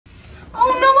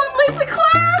Oh no, I'm late to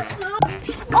class!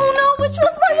 Oh no, which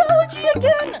one's biology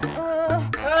again?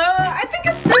 I think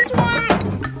it's this one.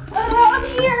 I'm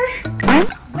here.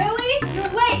 Lily, you're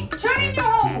late. Turn in your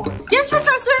homework. Yes,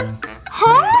 Professor.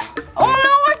 Huh? Oh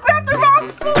no, I grabbed the wrong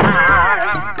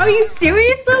folder. Are you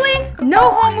serious, Lily?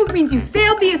 No homework means you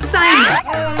failed the assignment.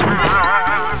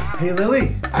 Hey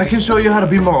Lily, I can show you how to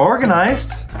be more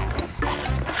organized.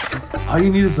 All you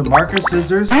need is a marker,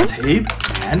 scissors, tape,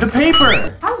 and a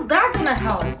paper. How's that gonna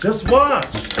help? Just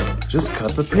watch. Just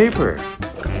cut the paper.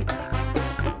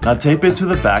 Now tape it to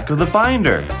the back of the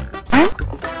binder.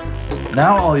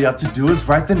 Now all you have to do is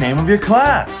write the name of your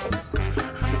class.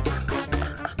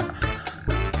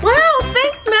 Wow,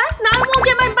 thanks, Max. Now I won't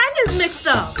get my binders mixed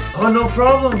up. Oh, no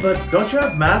problem, but don't you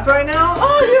have math right now?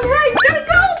 Oh, you're right. Gotta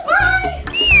go. Bye.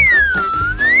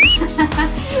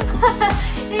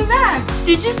 Hey, Max,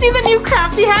 did you see the new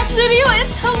Crafty Hacks video?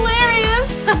 It's hilarious.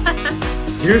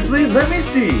 Seriously? Let me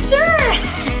see. Sure.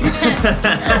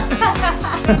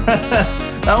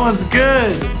 That one's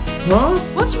good. Huh?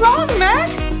 What's wrong,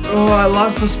 Max? Oh, I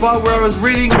lost the spot where I was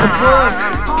reading the book.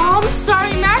 Oh, I'm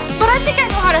sorry, Max, but I think I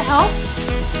know how to help.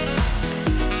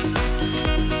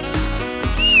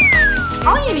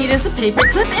 All you need is a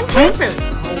paperclip and paper.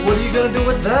 Oh, what are you gonna do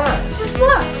with that? Just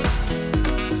look.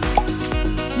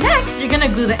 Next, you're gonna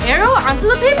glue the arrow onto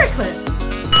the paperclip.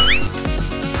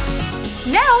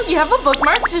 Now you have a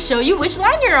bookmark to show you which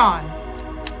line you're on.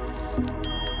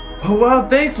 Oh wow,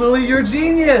 thanks Lily, you're a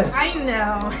genius. I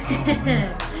know.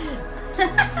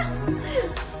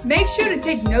 Make sure to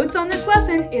take notes on this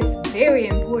lesson. It's very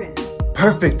important.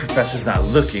 Perfect, Professor's not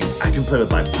looking. I can play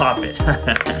with my poppet.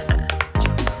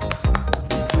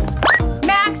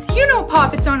 Max, you know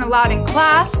poppets aren't allowed in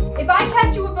class. If I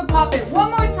catch you with a poppet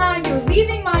one more time, you're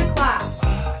leaving my class.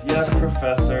 Yes,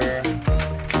 Professor.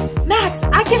 Max,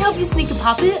 I can help you sneak a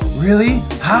poppet. Really?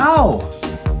 How?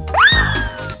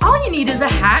 All you need is a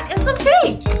hat and some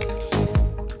tape.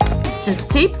 Just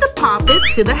tape the poppet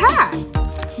to the hat.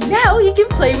 Now you can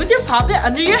play with your poppet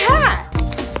under your hat.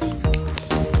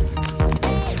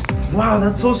 Wow,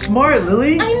 that's so smart,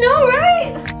 Lily. I know,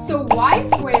 right? So Y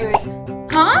squares.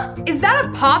 Huh? Is that a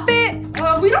poppet?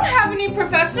 We don't have any,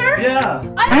 Professor. Yeah.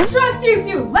 I don't trust you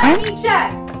two. Let me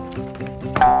check.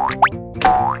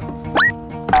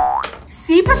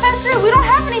 See, Professor, we don't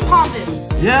have any poppets.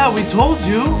 Yeah, we told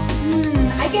you.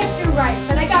 I guess you're right,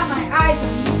 but I got my eyes on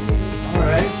you two. All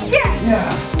right. Yes. Yeah.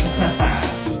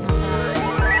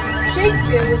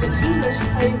 Shakespeare was an English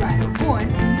playwright born in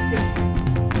the 60s.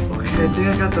 Okay, I think I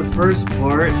got the first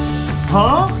part.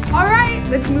 Huh? All right,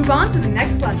 let's move on to the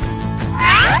next lesson.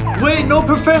 Wait, no,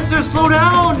 Professor, slow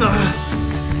down.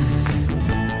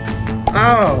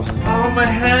 Ow. Oh, my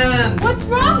hand. What's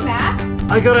wrong, Max?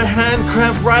 I got a hand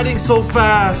cramp writing so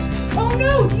fast. Oh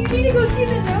no, do you need to go see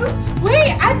the notes?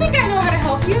 Wait, I think I know how to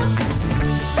help you.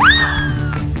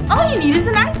 All you need is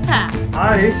an ice pack.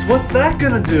 Ice? What's that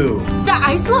gonna do? The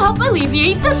ice will help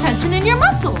alleviate the tension in your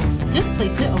muscles. Just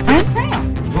place it over the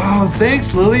cramp. Wow,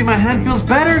 thanks, Lily. My hand feels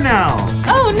better now.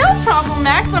 Oh, no problem,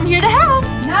 Max. I'm here to help.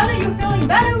 Now that you're feeling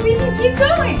better, we can keep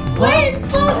going. Wait,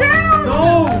 slow down.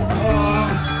 No!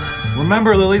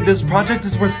 Remember, Lily, this project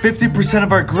is worth 50%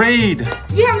 of our grade.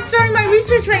 Yeah, I'm starting my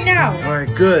research right now. All right,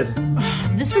 good.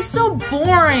 This is so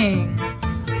boring.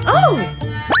 Oh!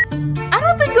 I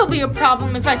don't think there'll be a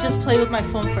problem if I just play with my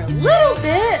phone for a little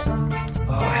bit.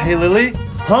 Oh, hey, Lily.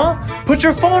 Huh? Put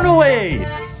your phone away.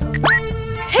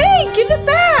 Hey, give it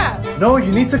back. No,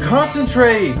 you need to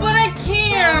concentrate. But I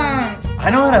can't. I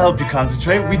know how to help you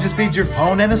concentrate. We just need your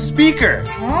phone and a speaker.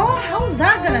 Oh, how's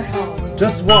that gonna help?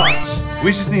 Just watch.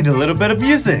 We just need a little bit of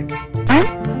music.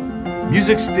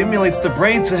 Music stimulates the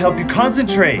brain to help you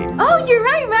concentrate. Oh, you're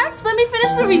right, Max. Let me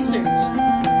finish the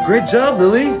research. Great job,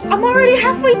 Lily. I'm already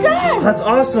halfway done. That's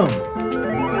awesome.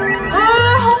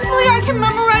 Hopefully I can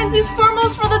memorize these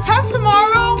formulas for the test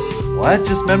tomorrow. What?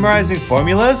 Just memorizing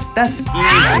formulas? That's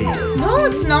easy. No,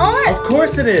 it's not. Of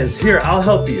course it is. Here, I'll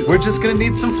help you. We're just gonna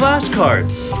need some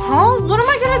flashcards. Huh? What am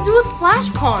I gonna do with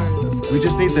flashcards? We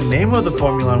just need the name of the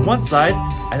formula on one side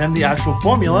and then the actual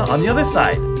formula on the other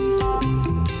side.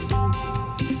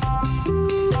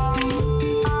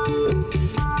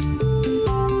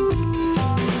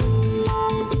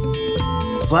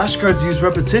 Flashcards use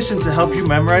repetition to help you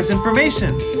memorize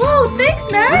information. Whoa, thanks,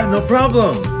 Max. Yeah, no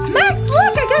problem. Max,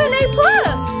 look, I got an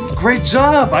A+. Great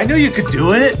job. I knew you could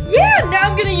do it. Yeah, now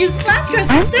I'm gonna use flashcards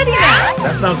to study now.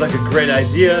 That sounds like a great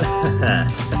idea.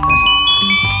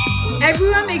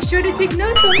 Everyone make sure to take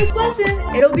notes on this lesson.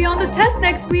 It'll be on the test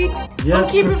next week. Yes,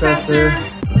 Okay, Professor.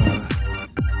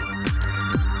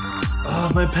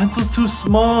 My pencil's too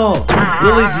small.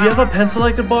 Lily, do you have a pencil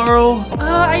I could borrow?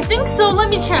 I think so. Let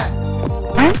me check.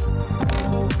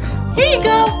 Here you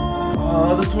go.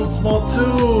 Oh, this one's small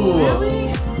too.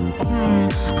 Really?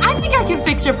 I think I can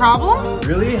fix your problem.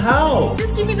 Really? How?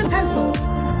 Just give me the pencils.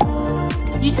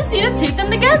 You just need to tape them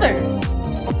together.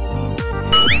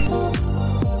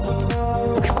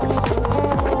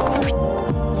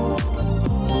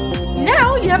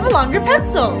 Now you have a longer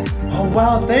pencil. Oh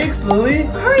wow, thanks Lily.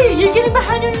 Hurry, you're getting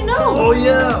behind on your nose. Oh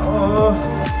yeah.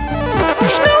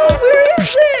 No, where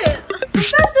is it?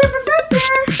 Professor!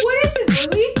 What is it,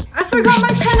 Lily? I forgot my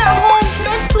pen at home. Can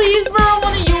I please borrow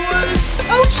one of yours?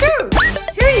 Oh, sure.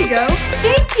 Here you go.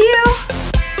 Thank you.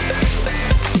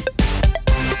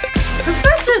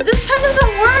 Professor, this pen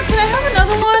doesn't work. Can I have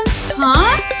another one?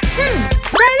 Huh?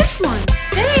 Try this one.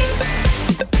 Thanks.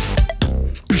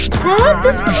 Huh?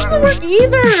 This one doesn't work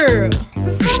either.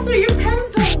 Professor, your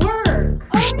pens don't work.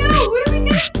 Oh no, what are we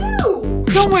gonna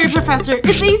do? Don't worry, Professor.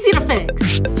 It's easy to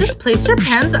fix. Just place your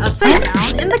pens upside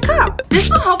down in the cup. This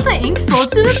will help the ink flow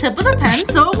to the tip of the pen,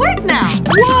 so it'll work now.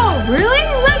 Whoa, really?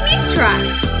 Let me try.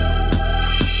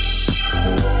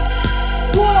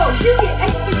 Whoa, you get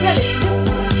extra credit for this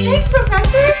one. Thanks,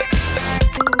 Professor.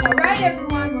 Alright,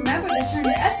 everyone, remember to turn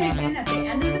your essays in at the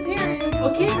end of the period.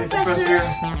 Okay, Professor.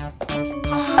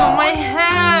 Oh, my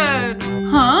head.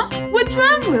 Huh? What's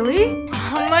wrong, Lily?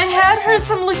 My head hurts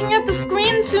from looking at the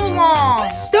screen too long.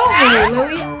 Don't worry,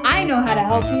 Lily. I know how to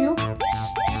help you.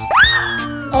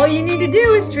 All you need to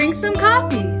do is drink some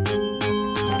coffee.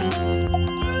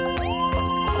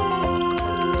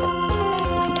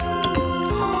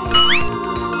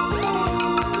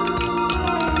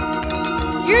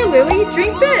 Here, Lily,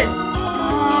 drink this.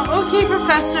 Okay,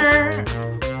 Professor.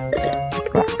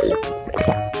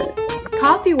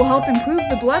 Coffee will help improve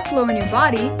the blood flow in your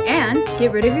body and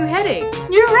get rid of your headache.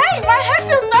 You're right, my head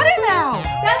feels better now.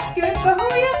 That's good, but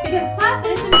hurry up because class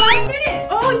ends in 5 minutes.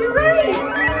 Oh, you're right.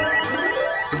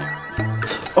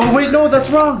 Oh wait, no, that's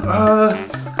wrong.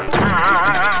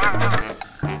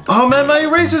 Oh man, my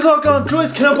eraser's all gone.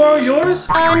 Joyce, can I borrow yours?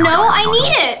 No, I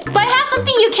need it. But I have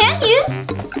something you can't use.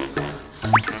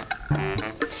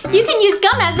 You can use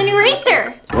gum as an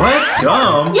eraser. What?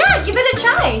 Gum? Yeah, give it a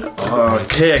try.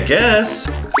 Okay, I guess.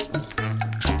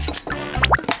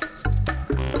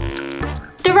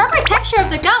 The rubber texture of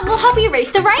the gum will help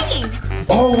erase the writing.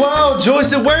 Oh wow,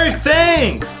 Joyce, it worked.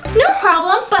 Thanks. No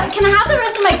problem, but can I have the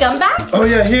rest of my gum back? Oh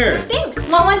yeah, here. Thanks.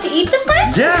 Want one to eat this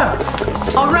time? Yeah.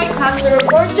 All right, class, the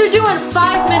reports are due in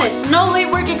 5 minutes. No late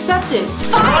work accepted.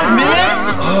 5 minutes?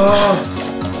 Ow!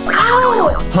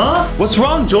 Huh? What's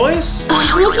wrong, Joyce?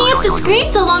 Looking at the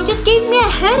screen so long just gave me a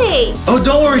headache. Oh,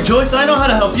 don't worry, Joyce. I know how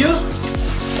to help you.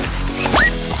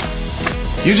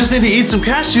 You just need to eat some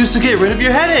cashews to get rid of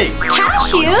your headache.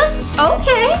 Cashews?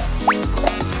 Okay.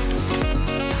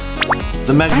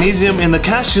 The magnesium in the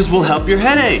cashews will help your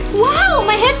headache. Wow,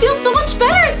 my head feels so much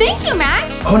better. Thank you, Max.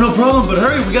 Oh, no problem, but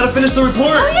hurry. We gotta finish the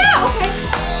report. Oh, yeah, okay.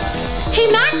 Hey,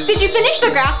 Max, did you finish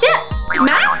the graphs yet?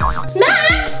 Max?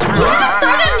 Max? You haven't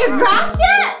started on your graphs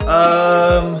yet?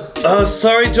 Oh,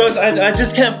 sorry, Joyce. I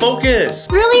just can't focus.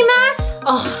 Really, Max?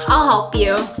 Oh, I'll help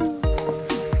you.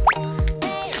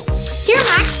 Here,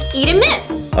 Max, eat a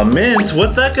mint. A mint?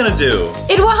 What's that gonna do?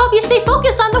 It will help you stay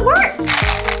focused on the work.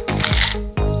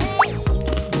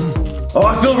 Oh,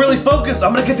 I feel really focused.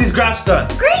 I'm gonna get these graphs done.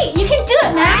 Great, you can do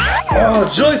it, Max. Oh,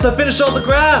 Joyce, I finished all the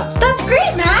graphs. That's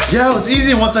great, Max. Yeah, it was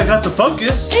easy once I got to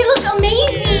focus. They look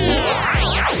amazing.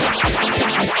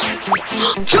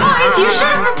 Joyce, you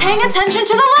should have been paying attention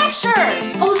to the lecture.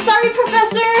 Oh, sorry,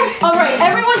 Professor. All right,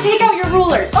 everyone take out your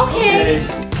rulers. Okay.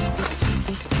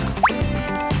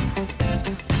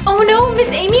 Oh no, Miss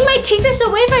Amy might take this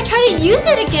away if I try to use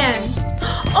it again.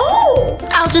 Oh!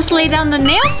 I'll just lay down the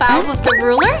nail file with the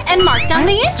ruler and mark down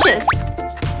the inches.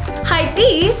 Hide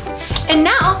these. And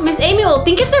now, Miss Amy will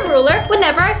think it's a ruler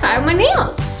whenever I file my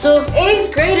nails. So if A is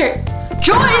greater.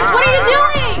 Joyce, what are you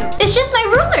doing? It's just my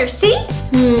ruler, see?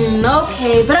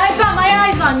 Okay, but I've got my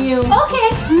eyes on you. Okay.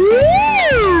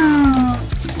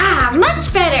 Ah,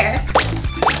 much better.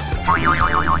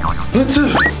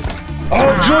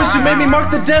 Oh, Joyce, you made me mark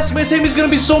the desk. Miss Amy's gonna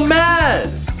be so mad.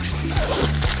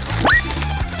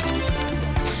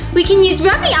 We can use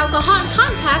rubbing alcohol and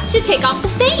cotton pads to take off the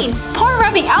stain. Pour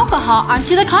rubbing alcohol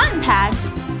onto the cotton pad.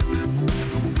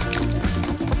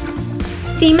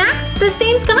 See, Max? The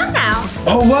stain's gone now.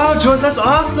 Oh, wow, Joyce, that's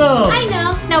awesome. I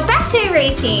know. Now back to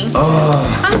erasing. Oh.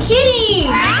 I'm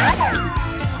kidding.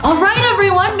 All right,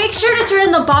 everyone, make sure to turn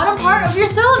in the bottom part of your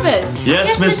syllabus.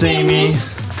 Yes, Miss Amy.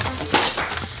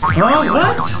 Huh?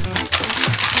 What?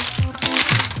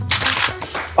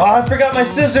 Oh, I forgot my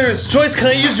scissors. Joyce, can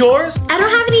I use yours? I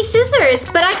don't have any scissors,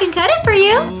 but I can cut it for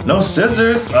you. No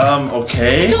scissors?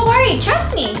 Okay. Don't worry,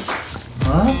 trust me.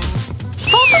 Huh?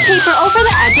 Fold the paper over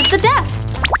the edge of the desk.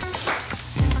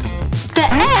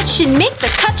 The edge should make the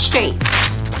cut straight.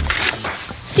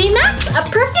 See, Max? A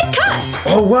perfect cut.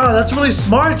 Oh, wow, that's really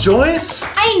smart, Joyce.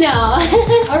 I know.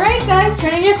 All right, guys,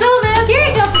 turn in your syllabus. Here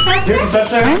you go, Professor. Here,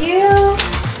 Professor. Thank you.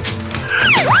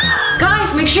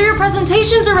 Guys, make sure your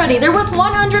presentations are ready. They're worth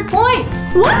 100 points.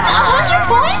 What? 100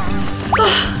 points?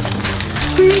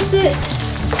 Where is it?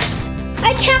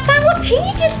 I can't find what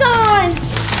page it's on.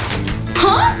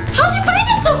 Huh? How'd you find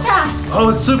it so fast? Oh,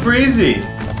 it's super easy.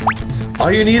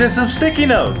 All you need is some sticky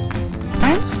notes.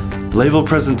 Label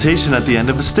presentation at the end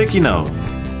of a sticky note.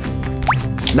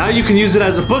 Now you can use it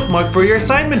as a bookmark for your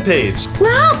assignment page.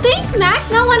 Wow, thanks, Max.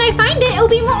 Now when I find it, it'll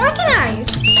be more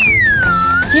organized.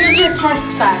 Here's your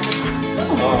test bag.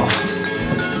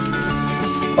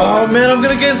 Oh man, I'm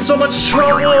gonna get in so much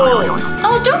trouble.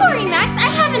 Oh, don't worry, Max. I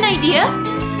have an idea.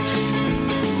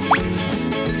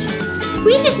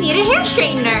 We just need a hair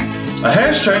straightener. A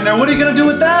hair straightener? What are you gonna do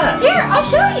with that? Here, I'll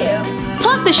show you.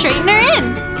 Plug the straightener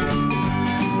in.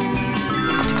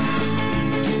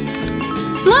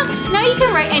 Look, now you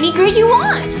can write any grade you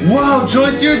want. Wow,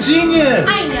 Joyce, you're a genius.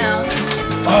 I know.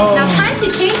 Oh. Now time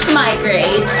to change my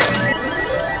grade.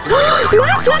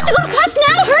 Max, we have to go to class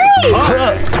now, hurry!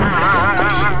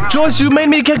 Joyce, you made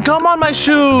me get gum on my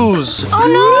shoes. Oh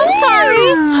no, I'm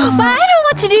sorry, but I know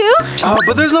what to do.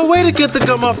 But there's no way to get the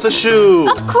gum off the shoe.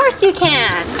 Of course you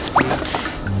can.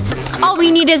 All we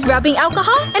need is rubbing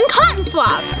alcohol and cotton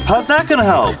swabs. How's that gonna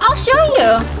help? I'll show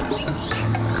you.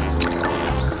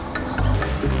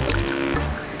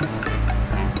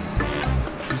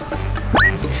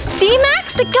 See,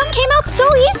 Max? The gum came out so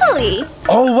easily.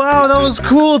 Oh wow, that was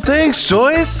cool. Thanks,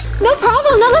 Joyce. No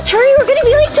problem. Now let's hurry. We're gonna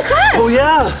be late to class. Oh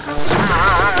yeah.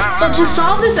 So to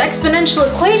solve this exponential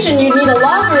equation, you need a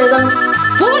logarithm.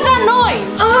 What was that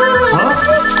noise? Huh?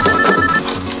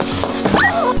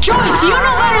 Joyce, you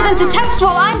know better than to text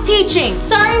while I'm teaching.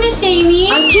 Sorry, Miss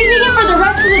Amy. I'm keeping it for the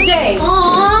rest of the day.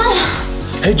 Aww.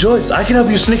 Hey Joyce, I can help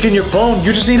you sneak in your phone.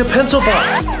 You just need a pencil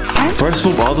box. First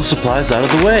move all the supplies out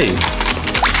of the way.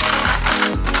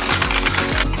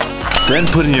 Then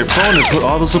put in your phone and put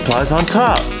all the supplies on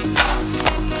top.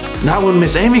 Now when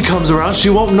Miss Amy comes around, she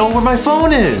won't know where my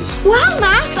phone is. Wow,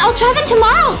 Max. I'll try that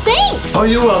tomorrow. Thanks. Oh,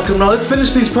 you're welcome. Now let's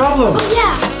finish these problems. Oh,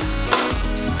 yeah.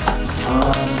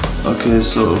 Okay,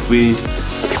 so if we...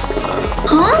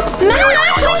 Huh?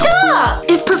 Max, wake up!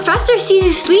 If Professor sees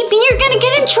you sleeping, you're gonna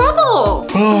get in trouble.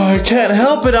 Oh, I can't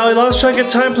help it. I lost track of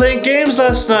time playing games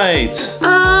last night.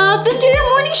 Then do your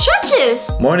morning stretches.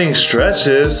 Morning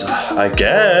stretches, I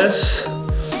guess.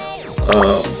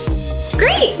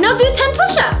 Great. Now do 10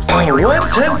 push-ups.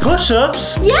 What? 10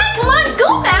 push-ups? Yeah, come on.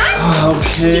 Go, Max.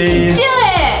 Okay. Do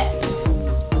it.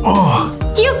 Oh.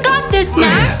 You got this,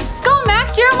 Max. Go,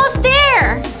 Max. You're almost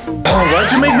there. Oh, why'd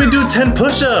you make me do 10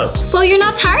 push-ups? Well, you're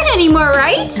not tired anymore,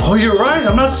 right? Oh, you're right.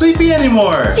 I'm not sleepy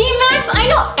anymore. See, Max, I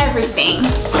know everything.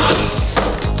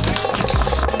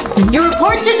 Your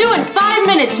reports are due in 5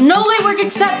 minutes. No late work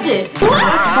accepted. What?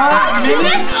 5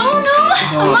 minutes? Oh, no.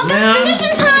 I'm on the man.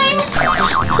 finishing time.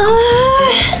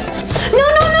 No,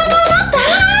 not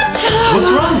that.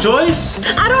 What's wrong, Joyce?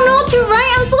 I don't know what to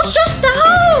write. I'm so stressed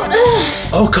out.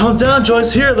 Oh, calm down,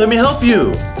 Joyce. Here, let me help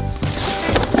you.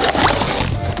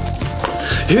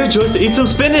 Here, Joyce, eat some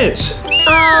spinach.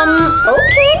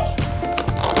 Okay.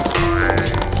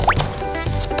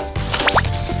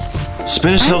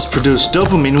 Spinach helps produce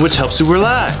dopamine, which helps you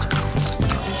relax.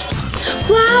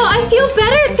 Wow, I feel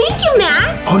better. Thank you,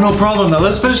 Max. Oh, no problem. Now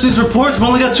let's finish these reports. We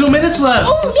only got 2 minutes left.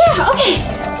 Oh, yeah, okay.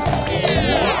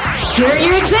 Here are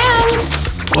your exams.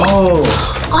 Whoa.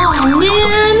 Oh,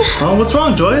 man. Oh, what's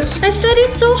wrong, Joyce? I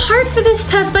studied so hard for this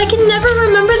test, but I can never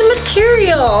remember the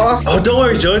material. Oh, don't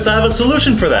worry, Joyce. I have a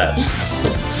solution for that.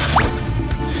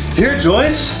 Here,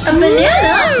 Joyce. A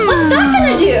banana? What's that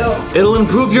gonna do? It'll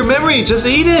improve your memory. Just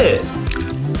eat it.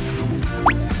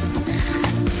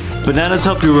 Bananas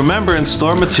help you remember and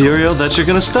store material that you're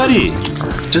gonna study.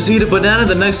 Just eat a banana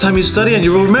the next time you study and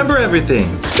you will remember everything.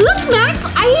 Look, Max,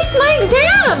 I aced my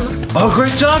exam. Oh,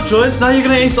 great job, Joyce. Now you're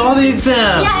gonna ace all the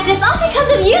exams. Yeah, and it's all because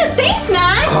of you. Thanks,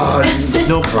 Max. Oh,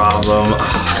 no problem.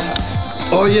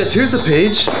 Oh, yes, here's the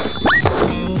page.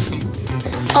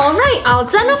 All right, all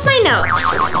done with my notes.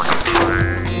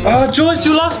 Joyce,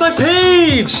 you lost my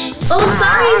page. Oh,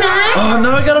 sorry, Max. Oh,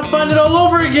 now I gotta find it all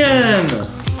over again.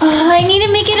 I need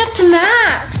to make it up to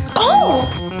Max. Oh!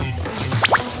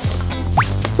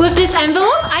 With this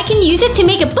envelope, I can use it to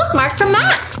make a bookmark for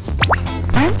Max.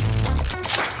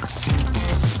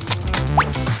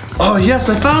 Oh yes,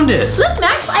 I found it. Look,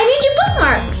 Max, I made you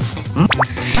bookmarks.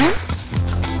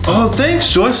 Oh, thanks,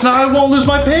 Joyce. Now I won't lose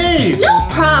my page. No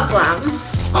problem.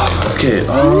 Okay.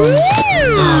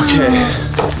 Okay.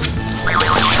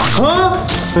 Huh?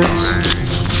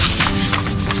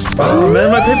 Oh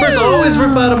man, my papers always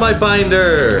rip out of my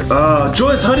binder.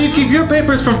 Joyce, how do you keep your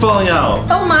papers from falling out?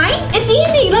 Oh, mine? It's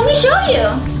easy. Let me show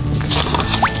you.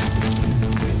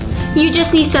 You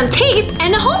just need some tape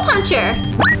and a hole puncher.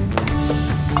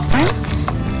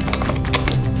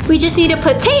 We just need to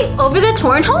put tape over the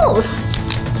torn holes.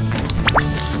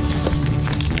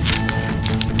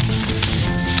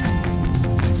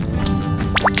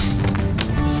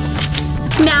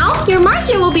 Now, your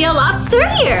marker will be a lot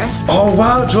sturdier. Oh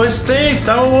wow, Joyce, thanks.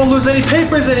 Now I won't lose any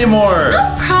papers anymore.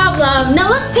 No problem. Now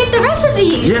let's tape the rest of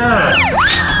these. Yeah.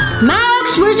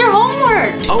 Max, where's your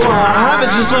homework? Oh, I have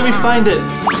it. Just let me find it.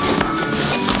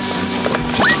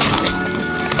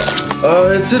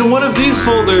 It's in one of these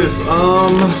folders.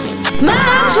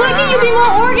 Max, why can't you be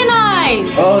more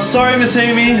organized? Oh, sorry, Miss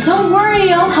Amy. Don't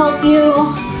worry, I'll help you.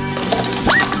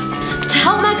 To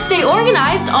help Max stay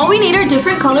organized, all we need are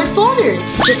different colored folders.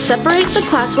 Just separate the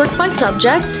classwork by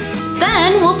subject,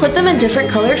 then we'll put them in different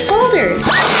colored folders.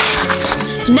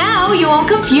 Now you won't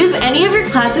confuse any of your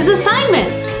class's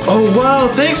assignments. Oh wow,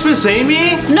 thanks, Miss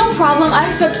Amy. No problem, I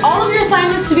expect all of your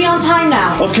assignments to be on time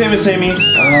now. Okay, Miss Amy.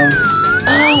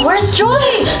 Where's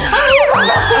Joyce? I'm here,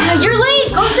 Professor. You're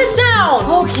late, go sit down.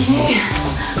 Okay.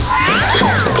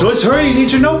 Joyce, hurry, you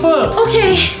need your notebook.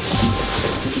 Okay.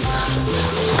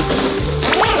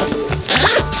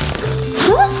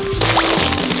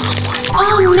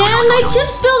 Oh man, my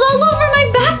chips spilled all over my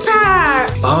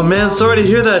backpack! Oh man, sorry to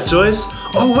hear that, Joyce.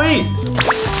 Oh wait!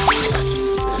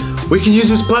 We can use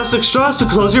these plastic straws to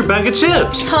close your bag of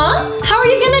chips. Huh? How are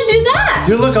you gonna do that?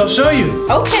 Here, look, I'll show you.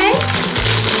 Okay.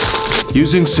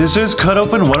 Using scissors, cut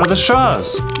open one of the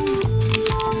straws.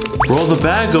 Roll the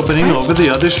bag opening over the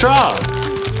other straw.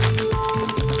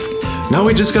 Now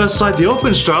we just gotta slide the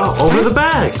open straw over the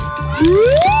bag.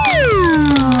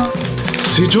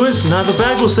 See, Joyce, now the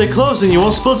bag will stay closed and you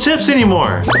won't spill chips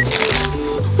anymore.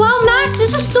 Wow, Max,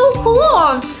 this is so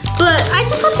cool. But I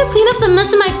just have to clean up the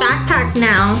mess in my backpack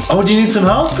now. Oh, do you need some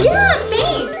help? Yeah,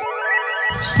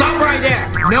 thanks. Stop right there.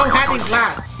 No hat in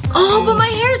class. Oh, but my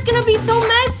hair's gonna be so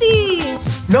messy.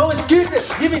 No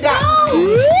excuses. Give me that.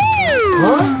 No.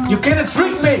 Huh? You cannot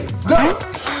trick me. Go.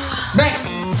 Next.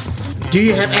 Do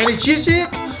you have any cheat sheet?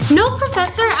 No,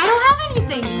 Professor, I don't have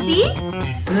anything. See?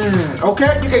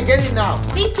 Okay, you can get it now.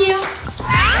 Thank you.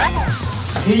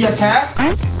 Here your test.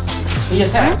 Here your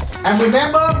test. And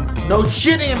remember, no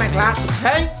cheating in my class,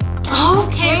 okay?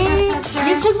 Okay,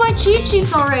 you took my cheat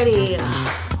sheets already.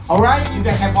 Alright, you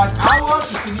can have 1 hour to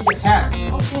finish your test.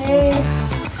 Okay.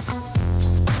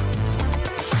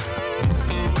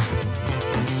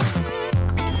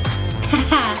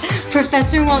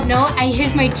 Professor won't know I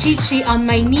hid my cheat sheet on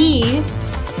my knee.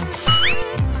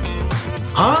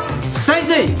 Huh?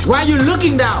 Stacy, why are you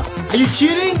looking down? Are you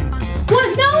cheating?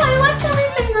 What? No, I left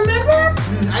everything, remember?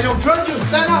 I don't trust you.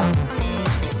 Stand up.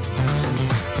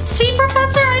 See,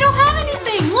 Professor, I don't have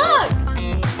anything. Look.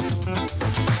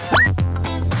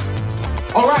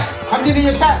 Alright, continue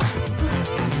your test.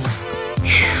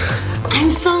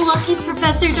 I'm so lucky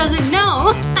Professor doesn't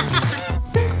know.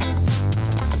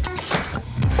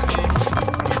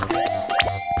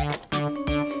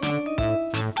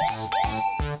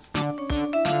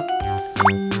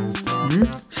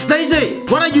 Stacy,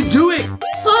 what are you doing?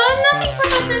 Oh, nothing,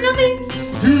 Professor, nothing.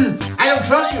 I don't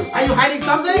trust you. Are you hiding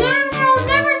something? No,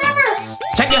 never.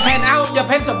 Take your hand out of your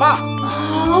pencil box.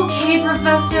 Oh, okay,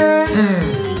 Professor.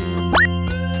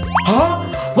 Huh?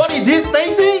 What is this,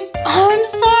 Stacy? Oh, I'm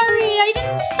sorry. I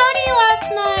didn't study last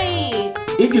night.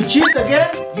 If you cheat again,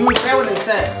 you will fail the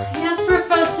exam. Yes,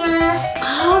 Professor.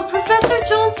 Oh, Professor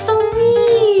John's so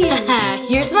mean.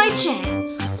 Here's my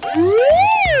chance.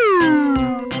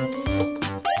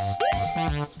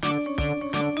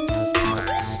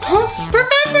 Huh?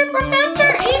 Professor,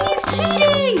 Amy's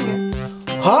cheating.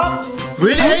 Huh?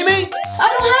 Really, Amy? I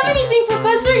don't have anything,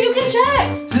 Professor. You can check.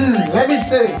 Let me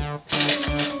see.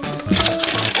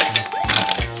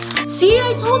 See,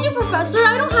 I told you, Professor.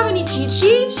 I don't have any cheat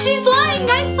sheets. She's lying.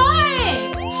 I saw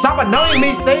it. Stop annoying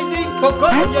me, Stacy.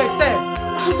 Focus on your exam.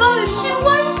 But she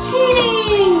was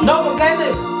cheating. No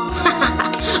forgetting.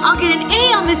 I'll get an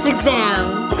A on this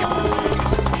exam.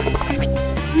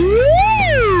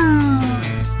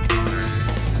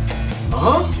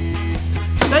 Huh?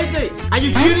 Stacy, are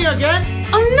you cheating again?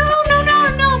 Oh, no,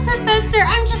 Professor.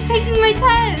 I'm just taking my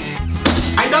test.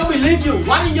 I don't believe you.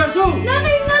 What did you do?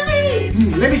 Nothing.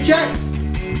 Let me check.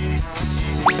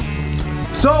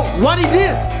 So, what is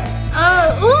this?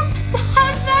 Oops,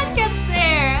 how'd that get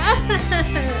there?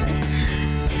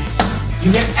 You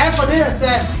get F for this,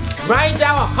 said. Write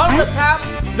down 100 times,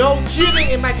 no cheating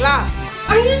in my class.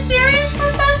 Are you serious,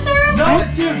 Professor? No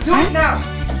excuse, do it now.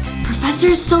 Professor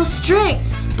is so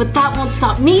strict, but that won't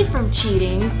stop me from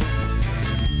cheating.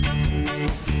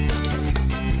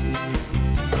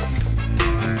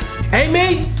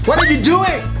 Amy, what are you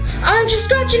doing? I'm just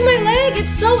scratching my leg.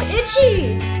 It's so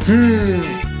itchy.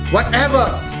 Whatever.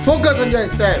 Focus on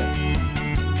yourself.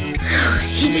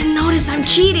 He didn't notice I'm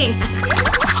cheating.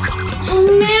 Oh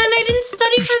man, I didn't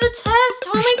study for the test.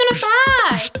 How am I gonna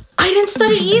pass? I didn't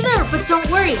study either, but don't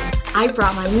worry. I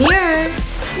brought my mirror.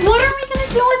 What are we gonna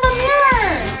do with the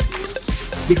mirror?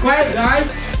 Be quiet, guys.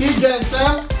 Teach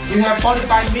yourself. You have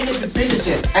 45 minutes to finish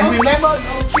it. And remember,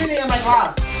 no cheating in my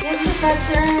class. Yes,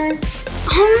 Professor.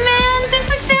 Oh man, this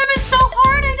exam is so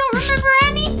hard. I don't remember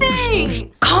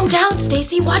anything. Calm down,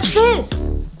 Stacy. Watch this.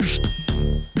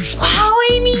 Wow,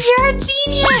 Amy, you're a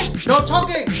genius. No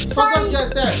talking. Focus on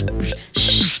yourself.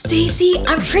 Shh, Stacy.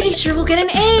 I'm pretty sure we'll get an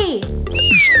A.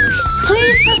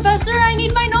 Please, Professor, I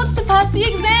need my notes to pass the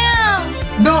exam.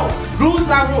 No, rules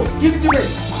are rules. Give it to me.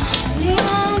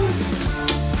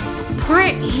 Poor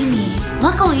Amy.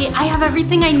 Luckily, I have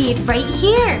everything I need right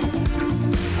here.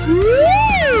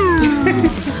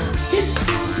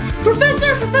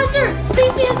 Professor,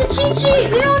 Stacy has a cheat sheet.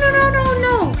 No.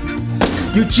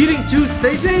 You cheating too,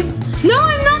 Stacy? No,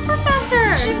 I'm not,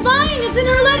 Professor. She's lying. It's in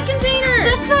her lead container.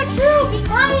 That's not true. Be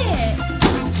quiet.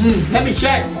 Let me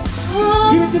check.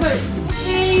 Give it to me.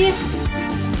 Okay.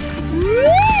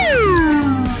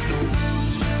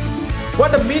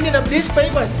 What the meaning of this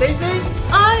paper, Stacy?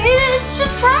 It's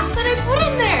just tracks that I put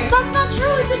in there. That's not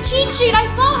true. It's a cheat sheet. I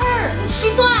saw her.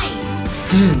 She's lying.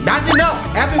 That's enough.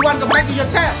 Everyone go back to your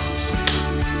test.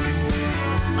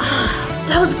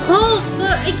 That was close,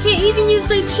 but I can't even use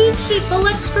my cheat sheet. The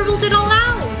lead scribbled it all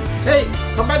out. Hey,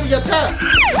 come back to your test.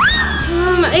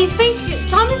 I think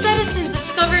Thomas Edison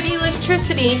discovered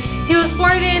electricity. He was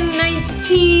born in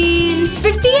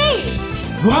 1958.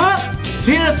 What?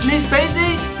 Seriously,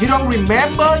 Stacy? You don't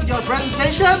remember your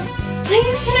presentation?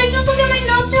 Please, can I just look at my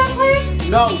notes real quick?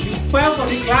 No, you failed for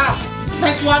the class.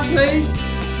 Next one, please.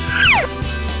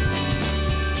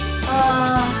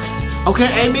 Okay,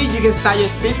 Amy, you can start your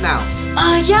speech now.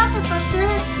 Yeah, Professor.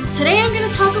 Today I'm going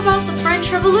to talk about the French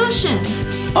Revolution.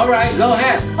 Alright, go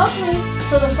ahead. Okay,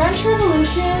 so the French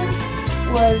Revolution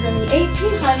was in the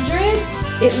 1800s.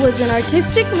 It was an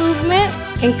artistic movement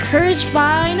encouraged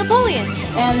by Napoleon.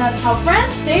 And that's how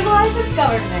France stabilized its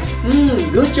government.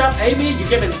 Good job, Amy. You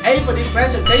gave an A for this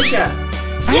presentation.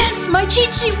 Yes, my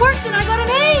cheat sheet worked and I got an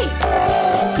A.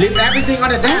 Leave everything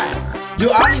on the desk.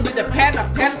 You only need a pen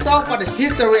and pencil for the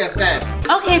history exam.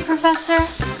 Okay, Professor.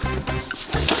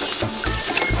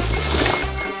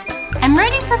 I'm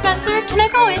ready, Professor. Can I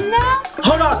go in now?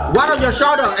 Hold on, one on your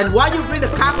shoulder, and why you bring the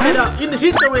calculator in the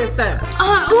history exam?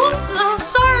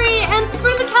 Sorry. And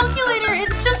for the calculator,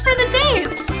 it's just for the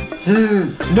dates.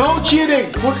 No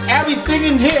cheating. Put everything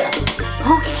in here.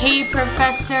 Okay,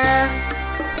 Professor.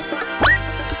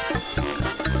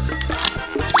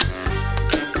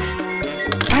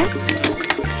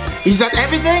 Is that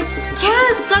everything?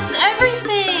 Yes, that's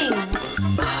everything.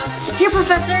 Here,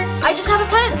 Professor. I just have a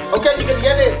pen. Okay, you can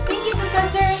get it. Thank you,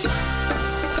 Professor.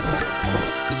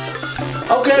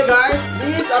 Okay, guys,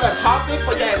 these are the topics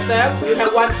for your exam. You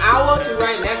have 1 hour to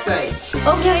write an essay.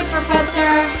 Okay,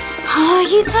 Professor. Oh,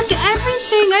 you took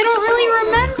everything. I don't really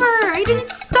remember. I didn't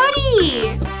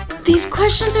study. These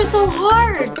questions are so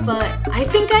hard, but I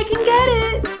think I can get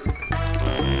it.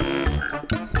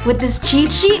 With this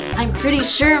cheat sheet, I'm pretty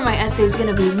sure my essay is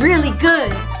gonna be really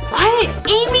good. What?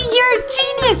 Amy, you're a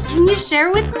genius. Can you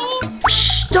share with me?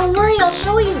 Shh, don't worry, I'll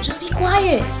show you. Just be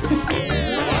quiet.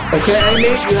 Okay,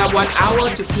 Amy, you have 1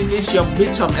 hour to finish your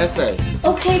midterm essay.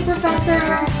 Okay, Professor.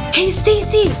 Hey,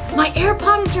 Stacy, my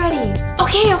AirPod is ready.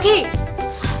 Okay.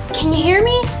 Can you hear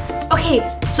me? Okay,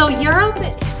 so Europe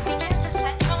began to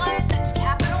centralize its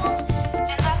capitals, and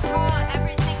that's how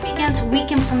everything began to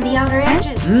weaken from the outer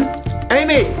edges.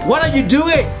 Amy, what are you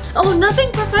doing? Oh, nothing,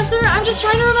 Professor. I'm just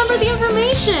trying to remember the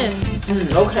information.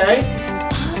 Okay.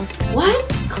 What?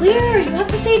 Clear. You have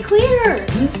to say clear.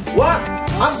 What?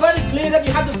 I'm very clear that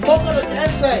you have to focus on the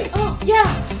essay. Oh, yeah.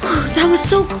 That was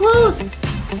so close.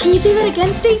 Can you say that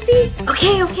again, Stacy?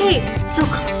 Okay. So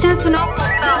Constantinople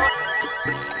fell.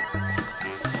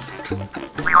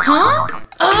 Huh?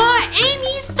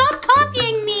 Amy, stop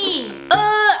copying me.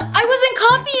 I wasn't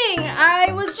copying.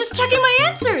 I was just checking my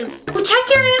answers. Well, check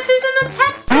your answers in the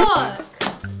textbook.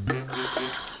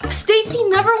 Stacy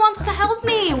never wants to help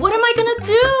me. What am I gonna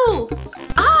do?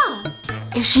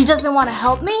 If she doesn't want to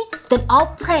help me, Then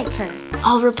I'll prank her.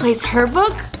 I'll replace her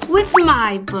book with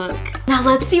my book. Now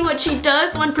let's see what she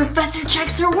does when Professor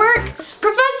checks her work.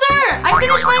 Professor, I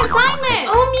finished my assignment.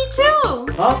 Oh, me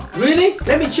too. Huh? Really?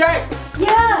 Let me check.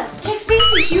 Yeah, check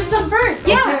Stacy. She used some first.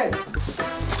 Yeah.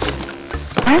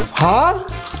 Okay. Huh?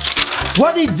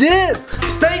 What is this?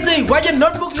 Stacy, why your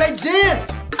notebook like this?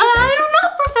 I don't know,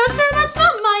 Professor. That's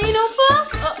not my notebook.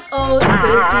 Uh-oh,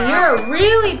 Stacy, you're a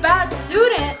really bad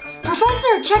student.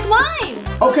 Professor, check mine.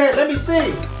 Okay, let me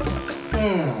see.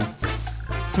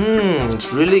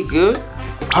 It's really good.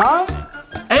 Huh?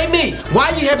 Amy, why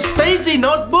you have Stacy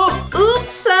notebook?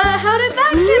 Oops, how did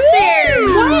that get there?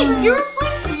 What? You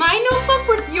replaced my notebook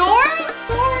with yours?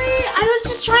 Sorry, I was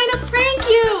just trying to prank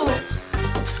you.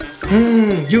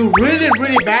 You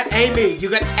really bad, Amy. You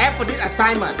got F for this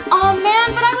assignment. Oh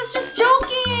man, but I was just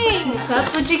joking.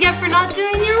 That's what you get for not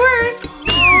doing your work.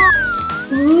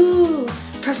 Ooh,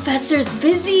 Professor's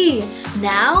busy.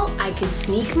 Now I can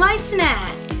sneak my snack.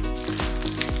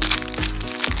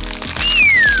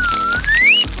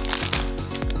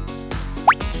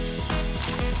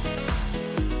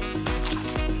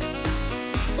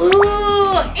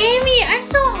 Ooh, Amy, I'm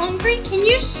so hungry. Can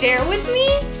you share with me?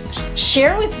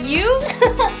 Share with you?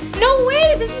 No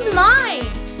way, this is mine.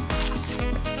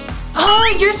 Oh,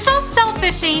 you're so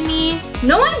selfish, Amy.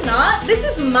 No, I'm not. This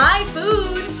is my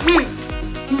food.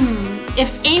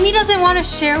 If Amy doesn't want to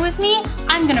share with me,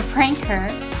 I'm gonna prank her.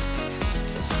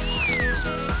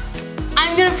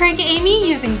 I'm gonna prank Amy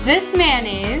using this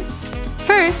mayonnaise.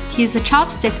 First, use a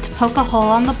chopstick to poke a hole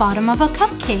on the bottom of a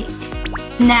cupcake.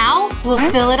 Now, we'll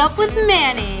fill it up with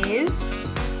mayonnaise.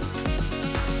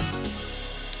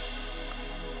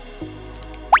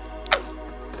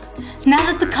 Now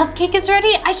that the cupcake is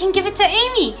ready, I can give it to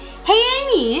Amy. Hey,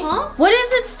 Amy. Huh? What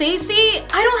is it, Stacy?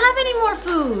 I don't have any more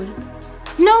food.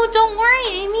 No, don't worry,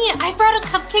 Amy. I brought a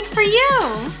cupcake for you.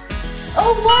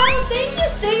 Oh, wow. Thank you,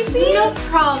 Stacy. No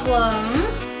problem.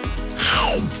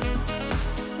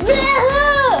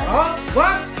 Huh?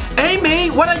 What? Amy,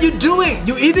 what are you doing?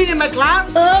 You eating in my class?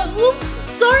 Oops.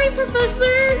 Sorry,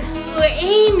 Professor. Ooh,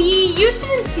 Amy, you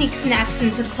shouldn't sneak snacks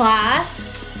into class.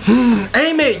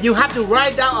 Amy, you have to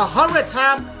write down 100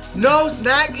 times, no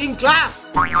snack in class.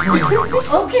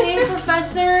 Okay,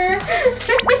 Professor.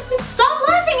 Stop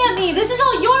laughing at me. This is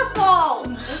all your fault.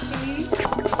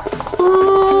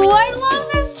 Ooh, I love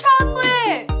this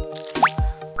chocolate.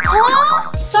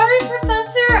 Huh? Sorry,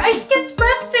 Professor. I skipped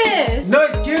breakfast. No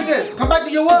excuses. Come back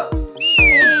to your work.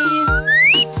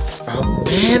 Oh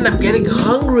man, I'm getting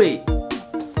hungry.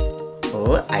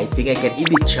 Oh, I think I can eat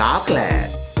the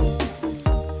chocolate.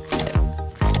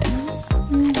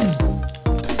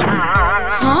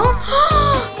 Huh?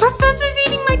 Professor's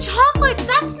eating my chocolate.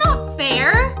 That's not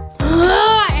fair.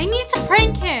 I need to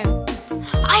prank him.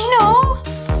 I know.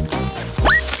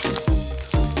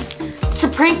 To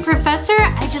prank Professor,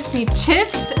 I just need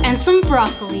chips and some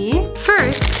broccoli.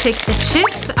 First, take the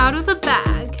chips out of the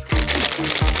bag.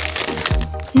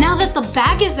 Now that the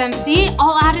bag is empty,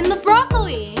 I'll add in the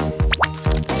broccoli.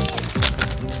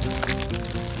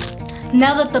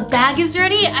 Now that the bag is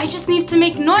ready, I just need to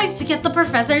make noise to get the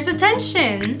professor's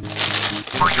attention.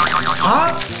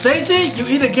 Huh? Stacy, you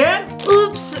eat again?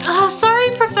 Oops,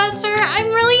 sorry, Professor. I'm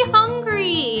really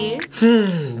hungry.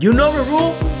 You know the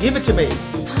rule? Give it to me.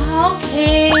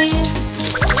 Okay.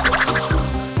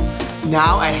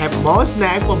 Now I have more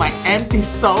snack for my empty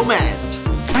stomach.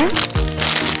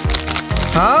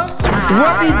 Huh?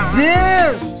 What is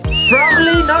this?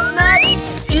 Broccoli, not snack?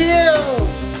 Ew!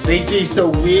 Stacy is so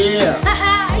weird.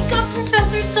 Haha, I got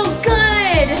Professor so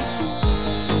good.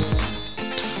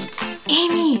 Psst,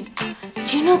 Amy,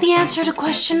 do you know the answer to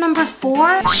question number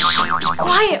 4? Shh, be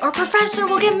quiet or Professor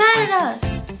will get mad at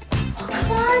us. Oh,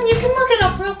 come on, you can look it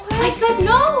up real quick. I said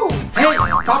no. Hey,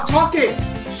 stop talking.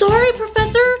 Sorry,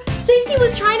 Professor. Stacy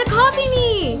was trying to copy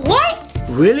me. What?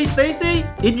 Really, Stacy?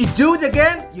 If you do it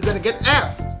again, you're gonna get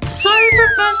F. Sorry,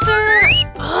 Professor.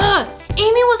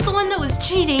 Amy was the one that was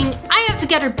cheating. I have to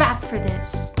get her back for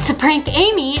this. To prank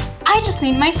Amy, I just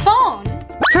need my phone.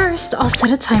 First, I'll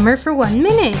set a timer for 1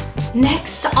 minute.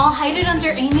 Next, I'll hide it under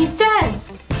Amy's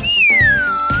desk.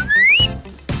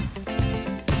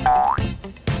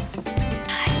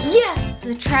 Yes,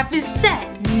 the trap is set.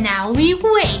 Now we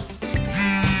wait.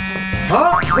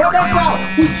 Huh? What the hell?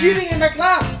 Who's cheating in my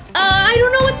class? I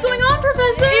don't know what's going on,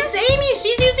 Professor. It's Amy.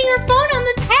 She's using her phone on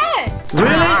the test. Really?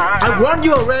 I warned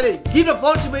you already. Give the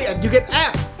phone to me and you get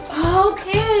F.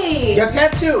 Okay. Your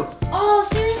tattoo. Oh,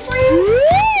 seriously?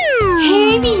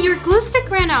 Hey, Amy, your glue stick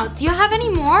ran out. Do you have any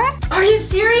more? Are you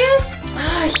serious?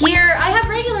 Here, I have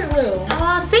regular glue.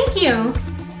 Thank you.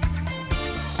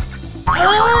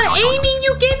 Amy,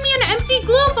 you gave me an empty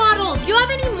glue bottle. do you have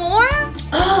any more?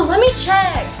 Oh, let me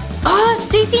check.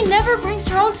 Stacy never brings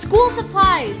her own school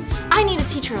supplies. I need to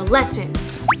teach her a lesson.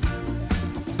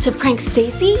 To prank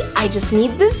Stacy, I just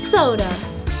need this soda.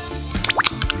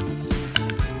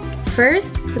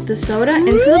 First, put the soda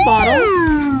into the bottle.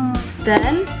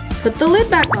 Then, put the lid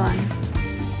back on.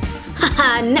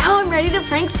 Haha, now I'm ready to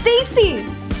prank Stacy.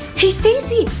 Hey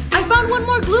Stacy, I found one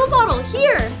more glue bottle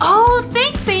here. Oh,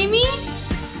 thanks, Amy.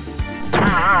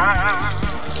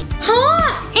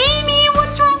 Huh? Amy,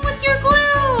 what's wrong with your glue?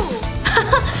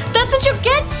 That's what you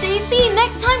get, Stacy.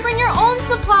 Next time, bring your own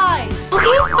supplies.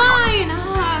 Okay, fine.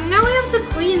 Now we have to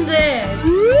clean this.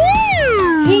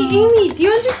 Hey, Amy, do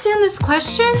you understand this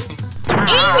question?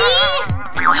 Amy!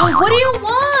 Oh, what do you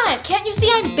want? Can't you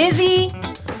see I'm busy?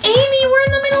 Amy, we're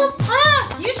in the middle of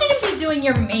class. You shouldn't be doing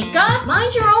your makeup.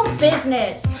 Mind your own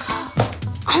business.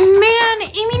 Oh man,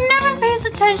 Amy never pays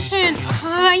attention.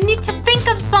 I need to think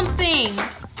of something.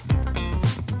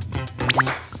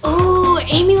 Oh,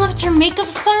 Amy left her makeup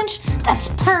sponge? That's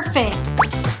perfect.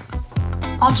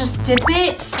 I'll just dip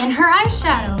it in her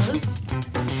eyeshadows.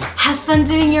 Have fun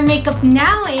doing your makeup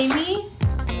now, Amy.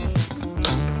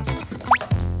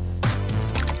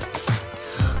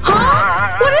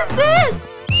 Huh? What is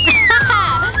this?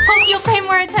 Hope you'll pay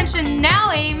more attention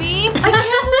now, Amy. I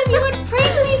can't believe you would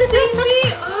prank me,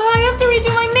 Stacy. Oh, I have to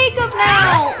redo my makeup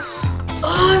now.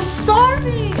 Oh, I'm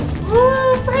starving.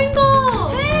 Ooh,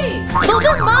 Pringles. Hey, those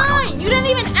are mine. You didn't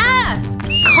even ask.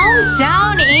 Calm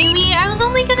down, Amy. I was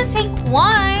only gonna take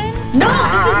one. No,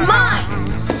 this is mine.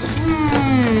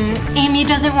 Amy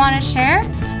doesn't want to share?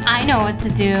 I know what to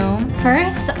do.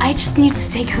 First, I just need to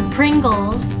take her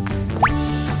Pringles.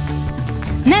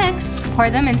 Next, pour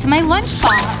them into my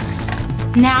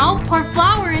lunchbox. Now, pour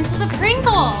flour into the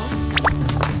Pringles.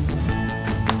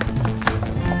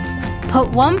 Put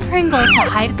one Pringle to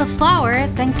hide the flour,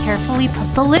 then carefully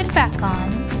put the lid back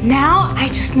on. Now, I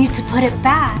just need to put it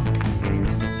back.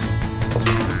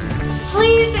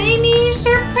 Please, Amy,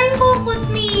 share Pringles with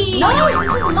me. No,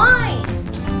 this is mine.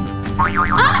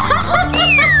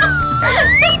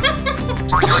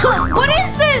 What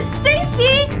is this?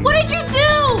 Stacy, what did you do?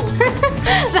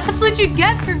 That's what you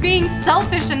get for being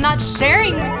selfish and not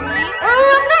sharing with me.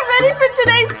 I'm not ready for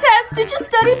today's test. Did you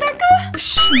study, Becca?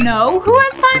 No, who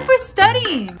has time for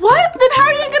studying? What? Then how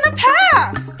are you gonna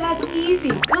pass? That's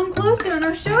easy. Come closer and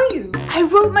I'll show you. I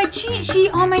wrote my cheat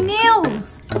sheet on my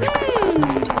nails.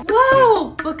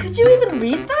 Whoa, but could you even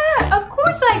read that? Of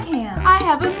course I can. I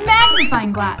have a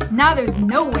magnifying glass. Now there's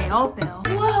no way I'll fail.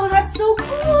 Whoa, that's so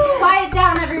cool. Quiet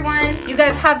down, everyone. You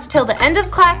guys have till the end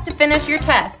of class to finish your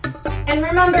tests. And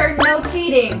remember, no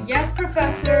cheating. Yes,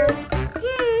 Professor.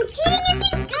 Cheating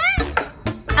isn't good.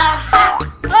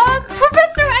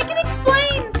 Professor, I can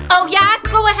explain. Oh yeah?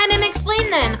 Go ahead and explain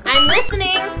then. I'm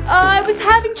listening. I was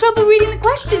having trouble reading the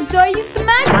question, so I used the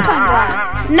magnifying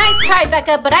glass. Nice try,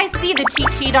 Becca, but I see the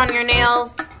cheat sheet on your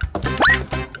nails.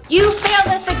 You failed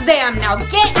this exam. Now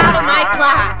get out of my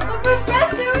class. But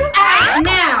Professor! Out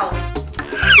now.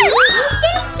 You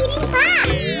shouldn't cheat in class.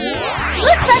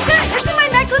 Look, Becca, isn't my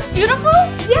necklace beautiful?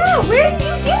 Yeah, where did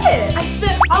you get it? I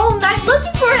spent all night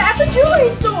looking for it at the jewelry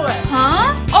store.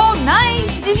 Huh? All night?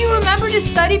 Did you remember to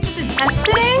study for the test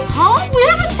today? Huh? We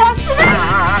have a test today?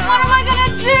 What am I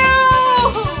gonna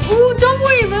do? Ooh, don't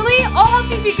worry, Lily. I'll help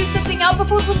you figure something out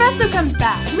before Professor comes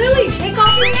back. Lily, take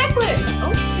off your necklace.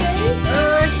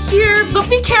 Okay. Here, but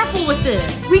be careful with it.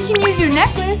 We can use your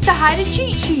necklace to hide a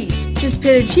cheat sheet. Just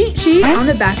put a cheat sheet on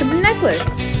the back of the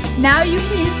necklace. Now you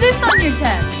can use this on your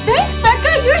test. Thanks,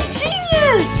 Becca. You're a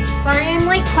genius. Sorry I'm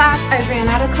late, class. I ran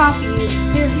out of copies.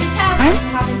 Here's your test. You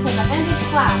have until the end of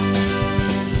class.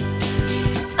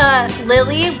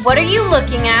 Lily, what are you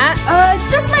looking at?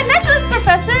 Just my necklace,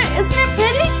 Professor. Isn't it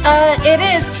pretty? It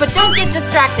is, but don't get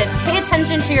distracted. Pay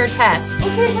attention to your test.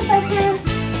 Okay, Professor.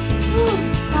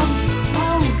 That was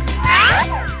close.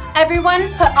 Everyone,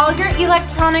 put all your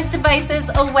electronic devices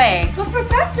away. But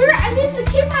Professor, I need to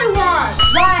keep my watch.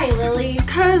 Why, Lily?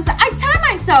 Because I time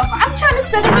myself. I'm trying to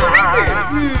set a new record.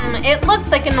 It looks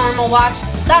like a normal watch.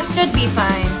 That should be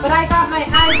fine. But I got my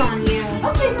eyes on you.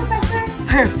 Okay, Professor.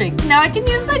 Perfect. Now I can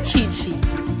use my cheat sheet.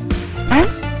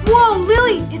 Whoa,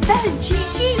 Lily, is that a cheat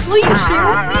sheet? Will you share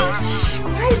with me? Shh,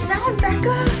 quiet down,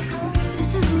 Becca.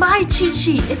 This is my cheat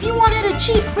sheet. If you wanted to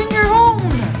cheat, bring your own.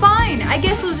 Fine, I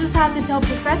guess we'll just have to tell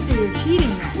Professor you're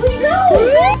cheating then. No,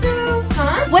 Professor!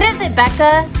 Huh? What is it,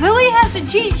 Becca? Lily has a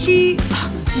cheat sheet.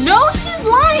 No, she's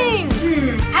lying.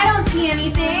 I don't see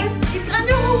anything. It's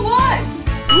under her watch.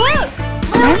 Look!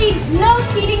 Lily, no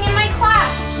cheating in my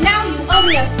class. Now you owe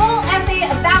me a full essay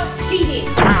about cheating.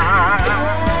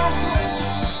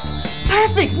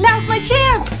 Perfect. Now's my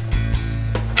chance.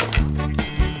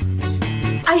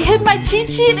 I hid my cheat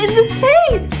sheet in this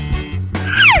tape.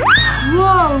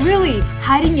 Whoa, really?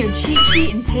 Hiding your cheat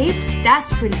sheet in tape?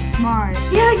 That's pretty smart.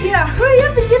 Yeah, hurry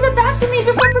up and give it back to me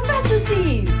before Professor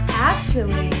sees.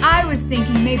 Actually, I was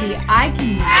thinking maybe I can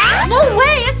use it. No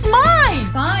way, it's mine.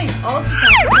 Fine, I'll just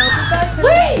have to tell Professor.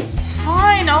 Wait.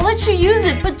 Fine, I'll let you use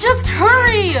it, but just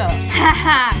hurry.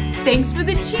 Haha, thanks for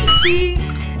the cheat sheet.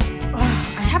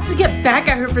 I have to get back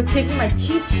at her for taking my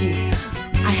cheat sheet.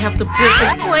 I have the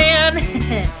perfect plan.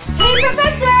 Hey,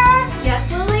 Professor! Yes,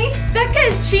 Lily? Becca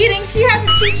is cheating. She has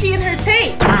a cheat sheet in her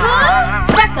tape. Huh?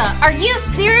 Becca, are you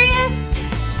serious?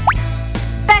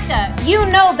 Becca, you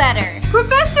know better.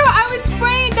 Professor, I was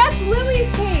spraying. That's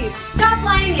Lily's tape. Stop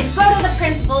lying and go to the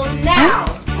principal's now.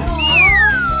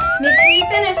 Make sure you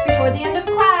finish before the end of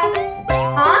class.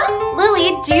 Huh?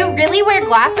 Lily, do you really wear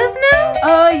glasses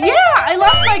now? Yeah, I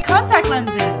lost my contact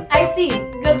lenses. I see.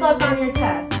 Good luck on your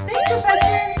test. Thanks,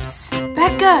 Professor. Psst,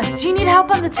 Becca, do you need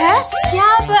help on the test?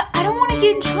 Yeah, but I don't want to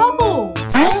get in trouble.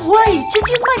 Don't worry, just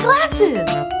use my glasses.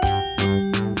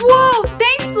 Whoa,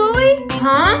 thanks, Lily.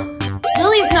 Huh?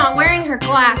 Lily's not wearing her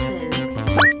glasses.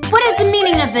 What is the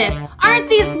meaning of this? Aren't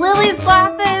these Lily's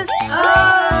glasses?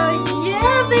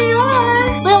 Yeah, they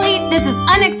are. Lily, this is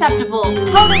unacceptable.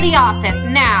 Go to the office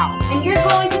now. And you're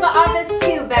going to the office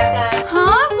too, Becca.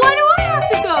 Huh? Why do I have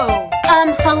to go?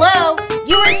 Hello?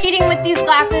 You were cheating with these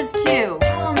glasses too.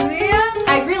 Oh, man.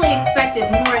 I really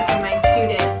expected more from my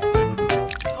students.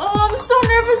 Oh, I'm so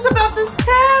nervous about this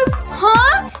test.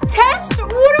 Huh? Test?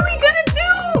 What are we gonna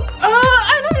do?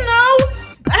 I don't know.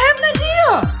 I have an idea.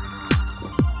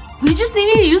 We just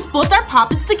need to use both our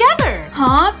poppets together.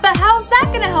 Huh? But how's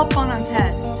that gonna help on our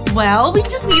test? Well, we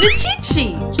just need a cheat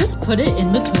sheet. Just put it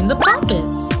in between the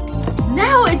poppets.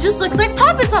 Now it just looks like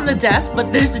poppets on the desk,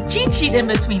 but there's a cheat sheet in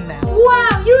between them.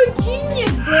 Wow, you're a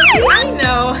genius, Lily. I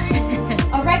know.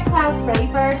 All right, class, ready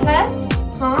for our test?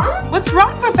 Huh? What's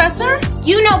wrong, Professor?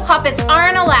 You know puppets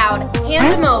aren't allowed. Hand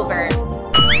them over.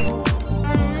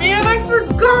 Man, I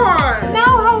forgot.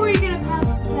 Now how are you gonna pass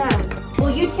the test? Well,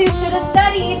 you two should have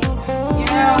studied.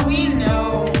 Yeah, we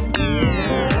know.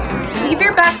 Leave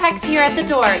your backpacks here at the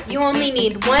door. You only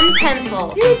need one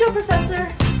pencil. Here you go, Professor.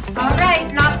 All right,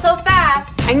 not so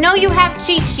fast. I know you have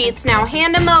cheat sheets. Now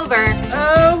hand them over.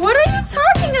 What are you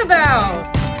talking about?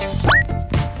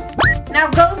 Now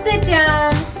go sit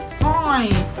down.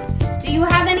 Fine. Do you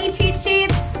have any cheat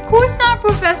sheets? Of course not,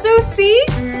 Professor. See?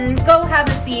 Go have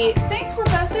a seat. Thanks,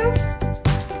 Professor.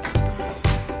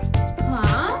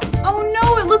 Huh? Oh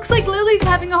no, it looks like Lily's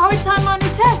having a hard time on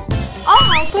her test.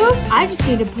 I'll help her. I just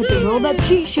need to put the rolled up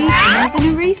cheat sheet in as an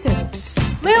eraser. Psst.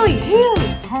 Lily, here.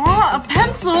 Huh? A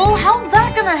pencil? How's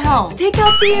that gonna help? Take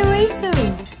out the eraser.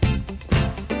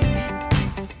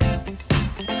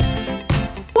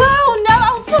 Wow, now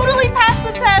I'll totally pass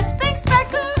the test. Thanks,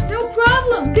 Becca. No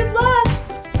problem. Good luck.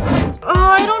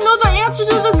 I don't know the answer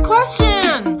to this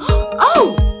question.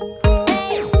 Oh!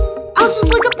 I'll just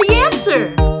look up the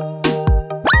answer.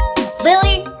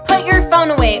 Lily, put your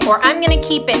phone away or I'm gonna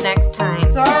keep it next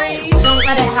time. Sorry. Don't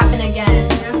let it happen again.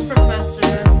 Yes, Professor.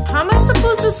 How am I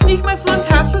supposed to sneak my phone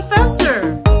past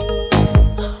Professor?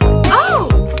 Oh!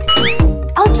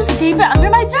 I'll just tape it under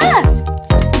my desk.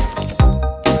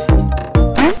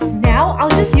 Now I'll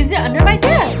just use it under my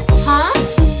desk. Huh?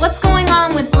 What's going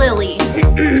on with Lily?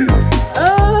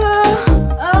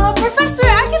 Professor,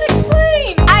 I can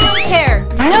explain. I don't care.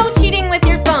 No cheating with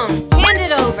your phone. Hand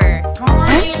it over.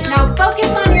 Fine. Now focus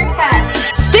on your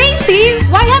test. Stacy,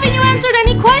 why haven't you answered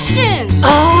any questions?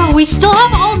 Oh, we still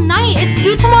have all night. It's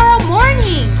due tomorrow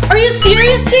morning. Are you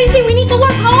serious, Stacy? We need to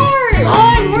work hard.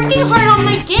 Oh, I'm working hard on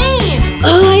my game.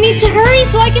 Oh, I need to hurry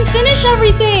so I can finish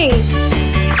everything.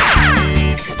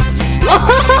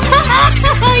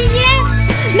 Yes!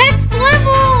 Next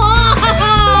level!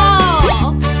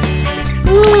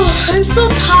 Oh, I'm so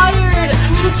tired.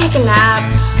 I'm gonna take a nap.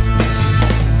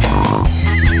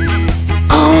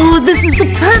 Oh, this is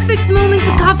the perfect moment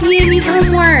to copy Amy's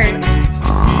homework.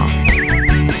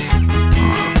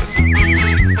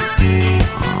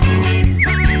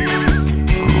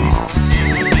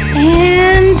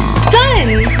 And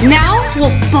done! Now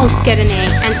we'll both get an A,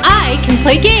 and I can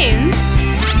play games.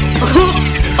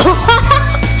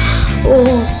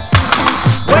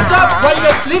 Wake up! Why you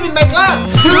asleep in my class?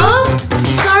 Huh?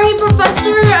 Sorry,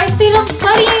 Professor. I stayed up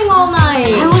studying all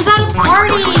night. I was at a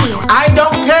party. I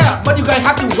don't care, but you guys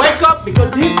have to wake up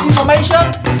because this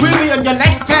information will be on your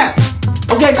next test.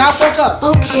 Okay, now focus.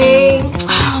 Okay.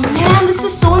 Oh man, this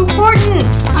is so important.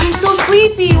 I'm so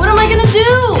sleepy. What am I gonna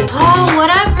do? Oh,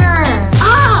 whatever.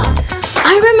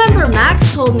 I remember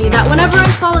Max told me that whenever I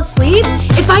fall asleep,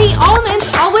 if I eat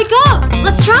almonds, I'll wake up.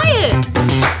 Let's try it.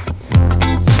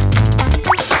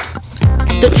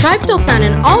 tryptophan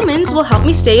and almonds will help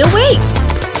me stay awake.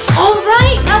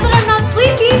 Alright, now that I'm not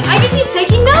sleepy, I can keep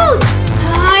taking notes.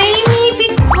 Amy, be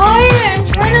quiet. I'm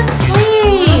trying to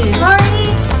sleep. Sorry.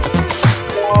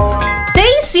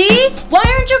 Stacy, why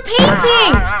aren't you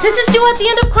painting? This is due at the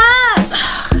end of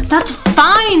class. That's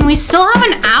fine. We still have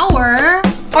an hour.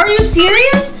 Are you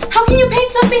serious? How can you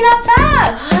paint something that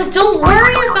fast? Don't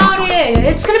worry about it.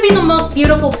 It's gonna be the most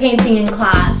beautiful painting in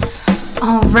class.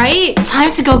 All right,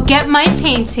 time to go get my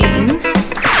painting.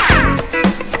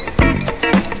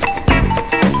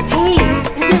 Hey,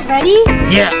 is it ready?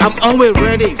 Yeah, I'm always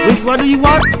ready. Which one do you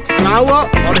want? Flower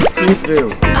or the street view?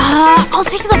 I'll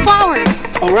take the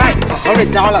flowers. Alright,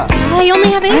 $100. I only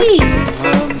have 80.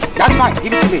 That's fine,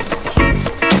 give it to me.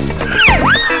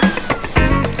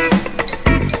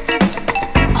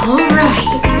 Alright.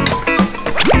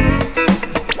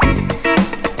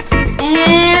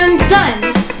 And done.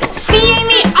 See,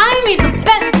 Amy, I made the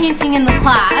best painting in the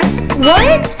class.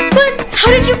 What? But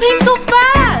how did you paint so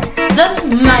fast? That's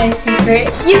my secret.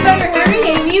 You better hurry,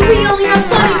 Amy. We only have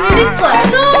 20 minutes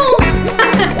left. No!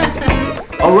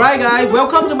 Alright guys,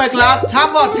 welcome to my class.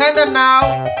 Time for attendance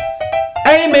now.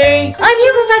 Amy! I'm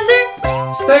here, Professor.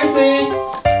 Stacy!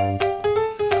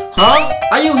 Huh?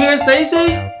 Are you here,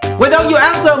 Stacy? Why don't you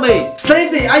answer me?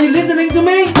 Stacy, are you listening to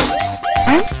me?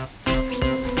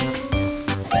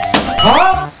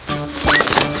 Huh?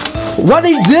 What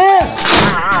is this?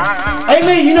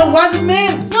 Amy, you know what it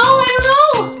means? No, I don't know.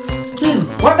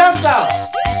 What does that?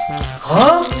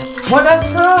 Huh? What does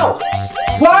that?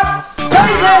 What?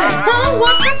 Stacy! Huh?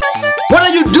 What, Professor? What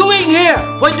are you doing here?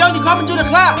 Why don't you come into the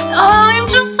class? I'm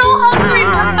just so hungry,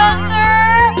 Professor.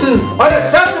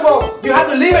 Unacceptable! You have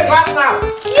to leave the class now!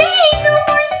 Yay, no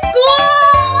more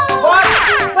school! What?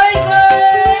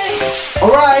 Stacy!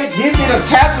 Alright, this is the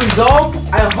test result.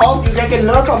 I hope you can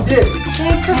learn from this.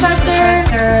 Thanks,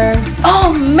 Professor.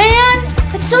 Oh, man.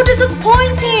 It's so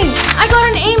disappointing. I got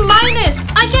an A-.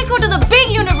 I can't go to the big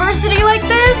university like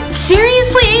this.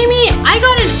 Seriously, Amy, I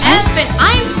got an F and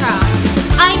I'm proud.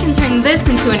 I can turn this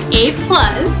into an A+.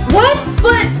 What?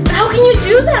 But how can you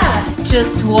do that?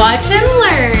 Just watch and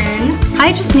learn.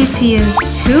 I just need to use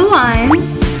 2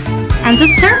 lines and a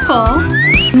circle.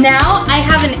 Now I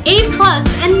have an A+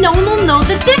 and no one will know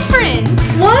the difference.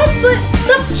 What? But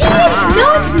that's cheating.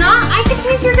 No, it's not. I can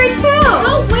change your grade too.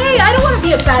 No way. I don't want to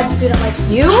be a bad student like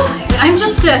you. I'm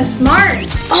just smart.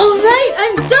 All right,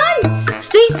 I'm done.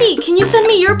 Stacy, can you send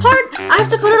me your part? I have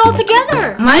to put it all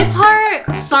together. My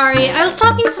part? Sorry, I was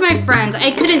talking to my friend.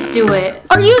 I couldn't do it.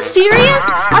 Are you serious?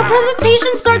 Our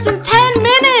presentation starts in 10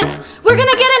 minutes. We're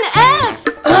gonna get an F.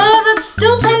 That's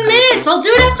still 10 minutes. I'll do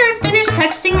it after I finish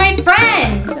texting my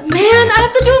friend. Man, I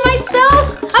have to do it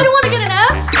myself. I don't want to get an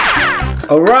F.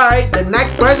 Alright, the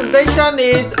next presentation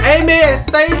is Amy and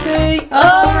Stacy.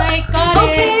 Alright, got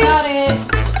it.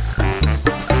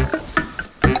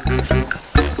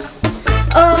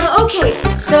 Okay,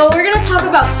 so we're gonna talk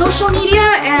about social media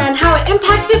and how it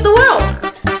impacted the world.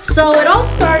 So it all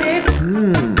started.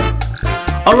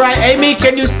 Alright, Amy,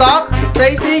 can you stop?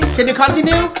 Stacy, can you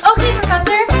continue? Okay,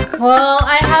 Professor. Well,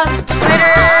 I have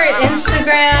Twitter,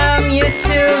 Instagram,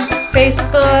 YouTube,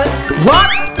 Facebook. What?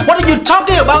 What are you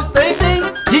talking about, Stacy?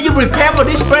 Did you prepare for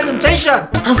this presentation?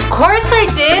 Of course I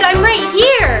did. I'm right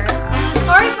here.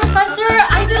 Sorry, Professor.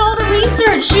 I did all the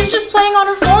research. She's just playing on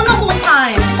her phone the whole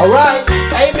time. Alright,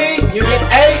 Amy, you get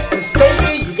A, and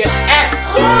Stacy, you get F.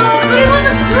 But it was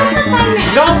a group assignment.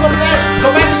 No, go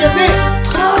back to your seat.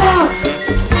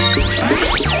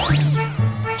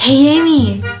 Hey,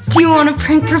 Amy. Do you want to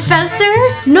prank Professor?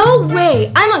 No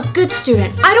way. I'm a good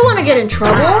student. I don't want to get in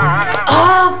trouble.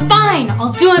 Fine.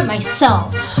 I'll do it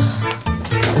myself.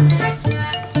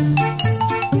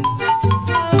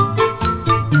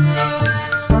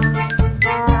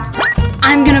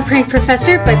 I'm gonna prank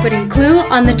Professor by putting glue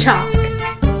on the chalk.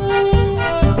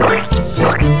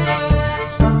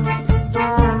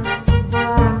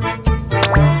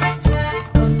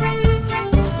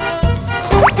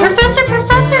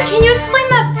 Professor, can you explain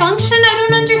that function? I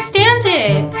don't understand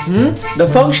it. The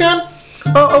function?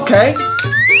 Oh, okay.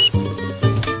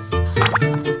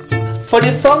 For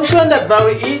the function, that's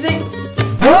very easy.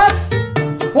 What?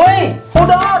 Wait,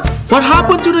 hold on. What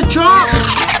happened to the chalk?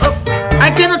 I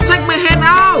cannot take my hand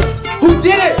out. Who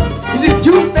did it? Is it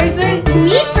you, Stacy?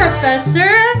 Me,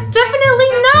 Professor?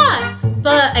 Definitely not.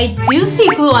 But I do see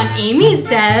glue on Amy's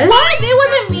desk. What? It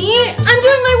wasn't me. I'm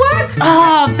doing my work.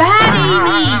 Bad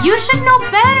Amy. You should know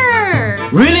better.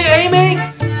 Really, Amy?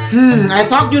 I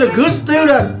thought you're a good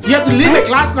student. You have to leave the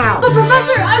class now. But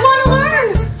Professor, I want to learn.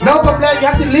 No problem, you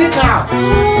have to leave now.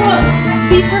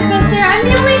 See, Professor, I'm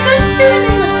the only good student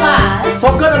in the class.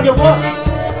 Focus on your work.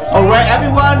 Alright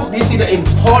everyone, this is the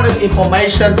important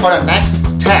information for the next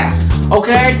test.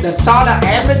 Okay, the solar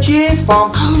energy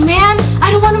from... Oh man,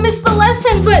 I don't want to miss the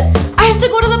lesson, but I have to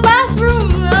go to the bathroom.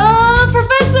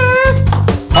 Professor!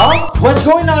 Huh? What's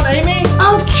going on, Amy?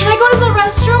 Oh, can I go to the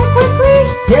restroom quickly?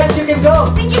 Yes, you can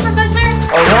go. Thank you, Professor.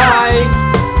 Alright.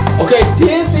 Okay,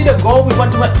 this is the goal we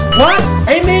want to make. What?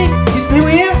 Amy? You still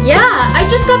here? Yeah, I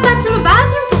just got back from the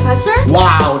bathroom, Professor.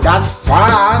 Wow, that's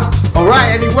fast.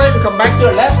 Alright, anyway, we come back to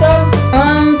the lesson.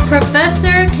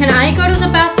 Professor, can I go to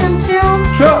the bathroom too?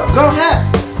 Sure, go ahead.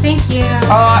 Thank you.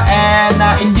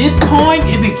 In this point,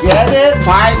 if we get it,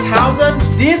 5,000,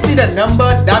 this is the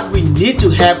number that we need to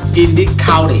have in this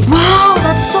county. Wow,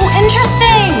 that's so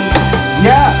interesting.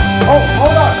 Yeah. Oh,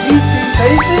 hold on. You see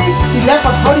Stacy? She left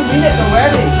for 30 minutes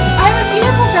already. I haven't seen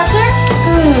her, Professor.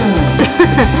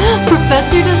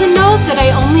 Professor doesn't know that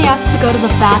I only asked to go to the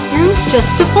bathroom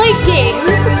just to play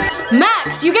games.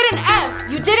 Max, you get an F.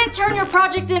 You didn't turn your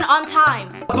project in on time.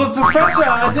 But Professor,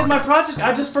 I did my project.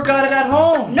 I just forgot it at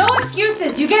home. No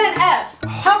excuses. You get an F.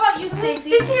 How about you,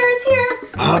 Stacy? It's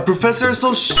here. Professor is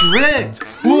so strict.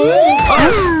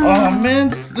 Oh man,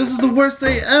 this is the worst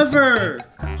day ever.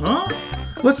 Huh?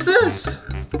 What's this?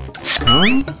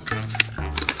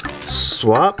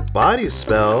 Swap body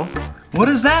spell. What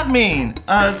does that mean?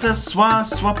 It says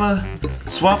swapazoo.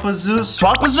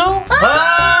 Swapazoo?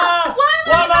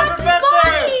 Why my Professor?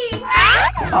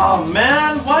 Oh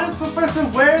man, why does Professor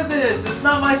wear this? It's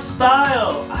not my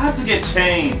style. I have to get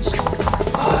changed.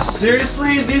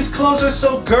 Seriously? These clothes are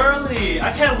so girly.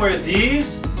 I can't wear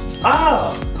these.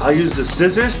 I'll use the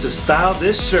scissors to style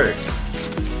this shirt.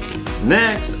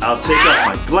 Next, I'll take off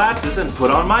my glasses and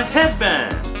put on my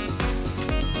headband.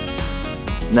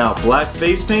 Now black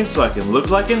face paint so I can look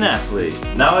like an athlete.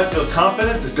 Now I feel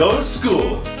confident to go to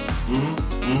school. Ew,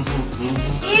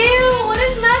 what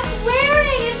is Max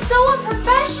wearing? It's so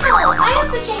unprofessional. I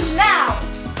have to change now.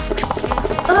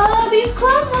 These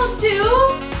clothes won't do.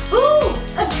 Ooh,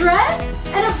 a dress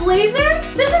and a blazer?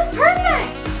 This is perfect.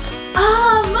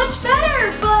 Much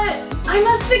better, but I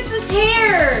must fix his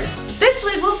hair. This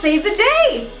wig will save the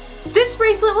day. This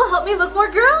bracelet will help me look more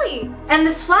girly. And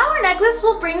this flower necklace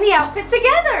will bring the outfit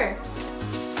together.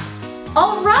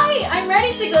 All right, I'm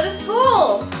ready to go to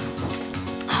school.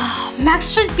 Max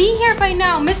should be here by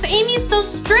now. Miss Amy's so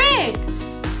strict.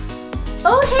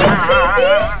 Oh, hey, Stacy.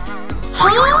 Huh?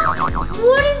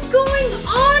 What is going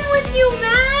on with you,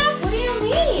 Max? What do you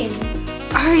mean?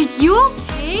 Are you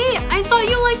okay? I thought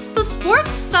you liked the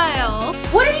sports style.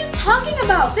 What are you talking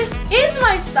about? This is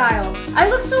my style. I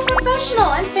look so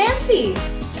professional and fancy.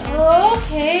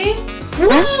 Okay.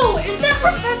 Whoa, is that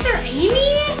Professor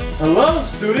Amy? Hello,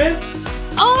 students.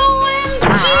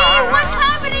 OMG, what's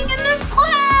happening in this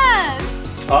class?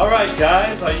 Alright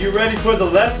guys, are you ready for the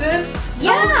lesson?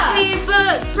 Yeah. Okay,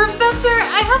 but Professor,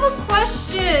 I have a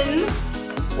question.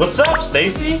 What's up,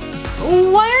 Stacy?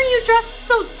 Why are you dressed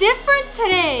so different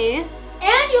today?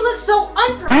 And you look so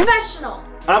unprofessional.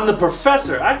 I'm the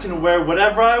professor. I can wear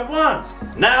whatever I want.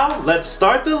 Now, let's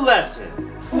start the lesson.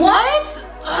 What?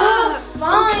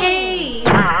 Fine. Okay.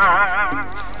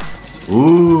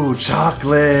 Ooh,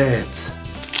 chocolate.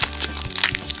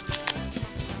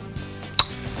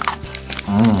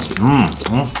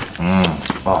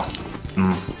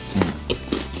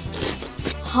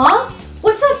 Huh?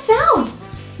 What's that sound?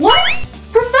 What?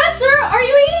 Professor, are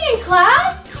you eating in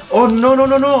class? Oh, no.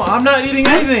 I'm not eating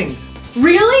anything.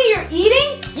 Really? You're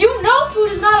eating? You know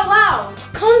food is not allowed.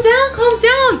 Calm down.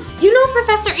 You know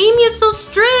Professor Amy is so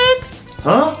strict.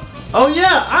 Huh? Oh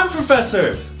yeah, I'm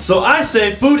professor. So I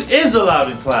say food is allowed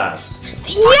in class. Yes,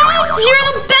 you're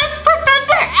the best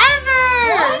professor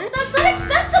ever. What? That's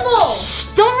unacceptable. Shh,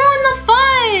 don't ruin the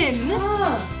fun.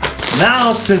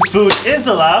 Now, since food is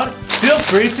allowed, feel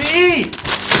free to eat.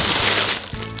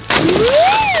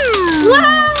 Wow,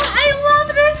 I love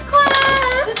this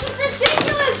class. This is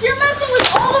ridiculous. You're messing with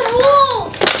all the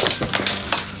rules.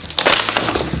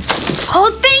 Oh,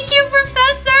 thank you,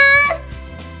 Professor.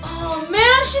 Oh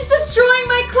man, she's destroying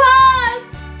my class.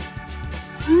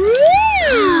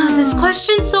 This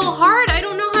question's so hard, I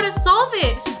don't know how to solve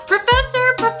it.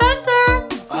 Professor!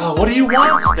 What do you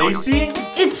want, Stacy?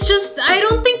 It's just, I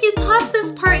don't think you taught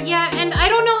this part yet, and I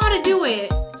don't know how to do it.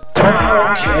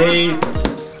 Okay.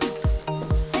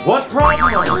 What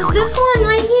problem? This one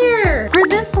right here. For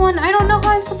this one, I don't know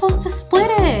how I'm supposed to split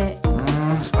it.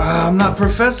 I'm not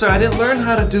professor. I didn't learn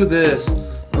how to do this.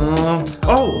 Oh.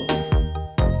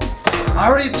 I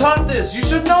already taught this. You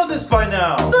should know this by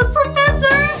now. But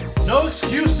Professor! No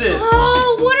excuses.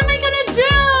 Oh, what am I gonna do?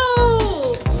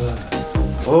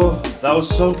 Oh, that was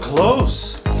so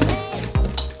close.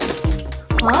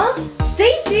 Huh?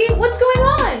 Stacy, what's going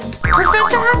on?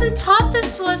 Professor hasn't taught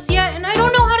this to us yet, and I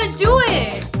don't know how to do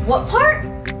it. What part?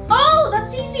 Oh,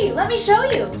 that's easy. Let me show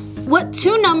you. What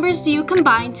two numbers do you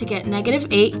combine to get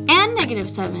 -8 and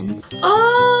 -7?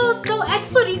 Oh, so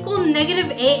x would equal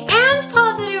 -8 and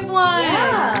 +1.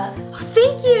 Yeah. Oh,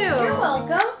 thank you. You're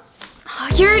welcome. Oh,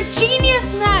 you're a genius,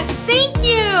 Max. Thank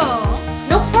you.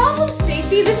 No problem,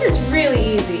 Stacy. This is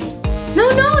really easy. No,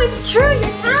 it's true.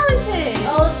 You're talented.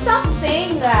 Oh, stop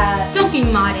saying that. Don't be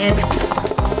modest.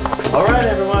 All right,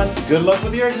 everyone. Good luck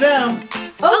with your exam.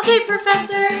 Okay,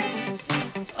 Professor.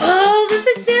 Oh, this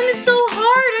exam is so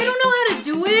hard. I don't know how to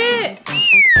do it.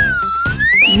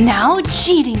 Now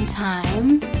cheating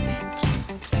time.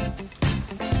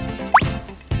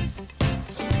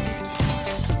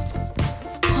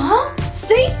 Huh?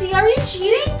 Stacy, are you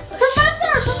cheating?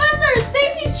 Professor,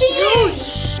 Stacy's cheating.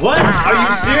 What? Are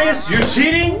you serious? You're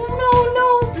cheating? No.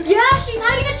 Yeah, she's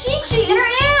hiding a cheat sheet in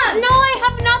her hand. No, I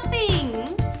have nothing.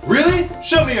 Really?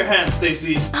 Show me your hand,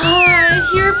 Stacy.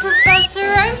 Here, Professor.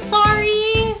 I'm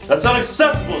sorry. That's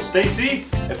unacceptable, Stacy.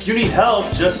 If you need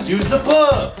help, just use the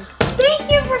book. Thank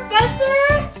you, Professor.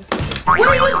 What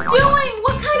are you doing?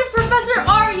 What kind of professor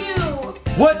are you?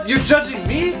 What? You're judging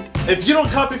me? If you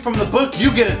don't copy from the book,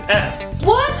 you get an F.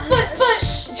 What? But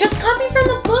just copy from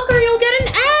the book or you'll get an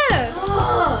F.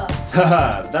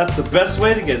 Haha, that's the best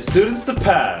way to get students to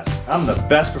pass. I'm the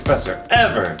best professor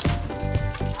ever.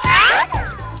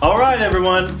 All right,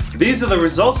 everyone. These are the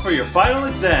results for your final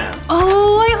exam.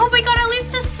 Oh, I hope I got at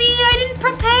least a C. I didn't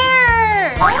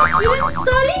prepare. You didn't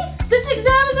study? This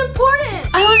exam is important.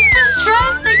 I was too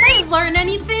stressed. I couldn't learn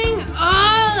anything.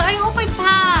 I hope I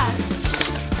passed.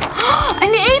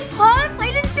 An A+?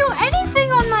 I didn't do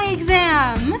anything on my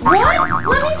exam. What?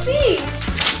 Let me see.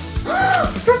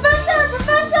 Professor!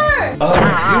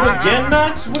 You again,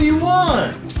 Max? What do you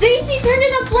want? Stacy turned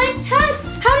in a blank test.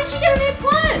 How did she get an A+?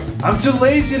 I'm too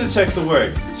lazy to check the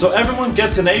work, so everyone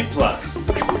gets an A+.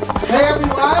 Hey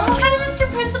everyone! Hi, Mr.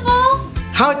 Principal.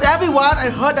 How's everyone? I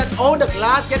heard that all the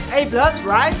class get A+,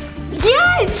 right?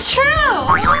 Yeah, it's true.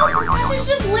 Professor's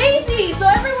just lazy, so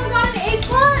everyone got an A+.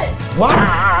 What?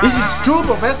 Is this true,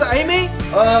 Professor Amy?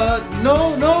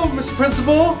 No, Mr.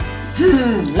 Principal.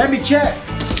 Let me check.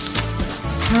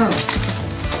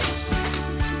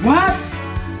 What?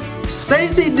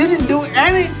 Stacy didn't do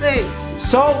anything.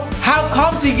 So, how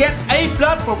come she get A+,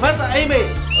 Professor Amy?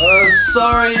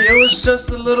 Sorry, it was just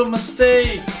a little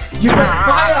mistake. You got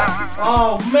fired.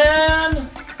 Oh, man.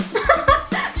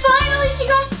 Finally, she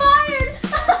got fired.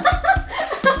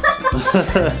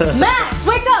 Max,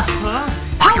 wake up. Huh?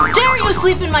 How dare you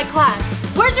sleep in my class?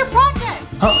 Where's your project?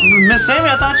 Miss Amy,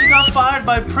 I thought you got fired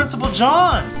by Principal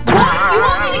John. What? You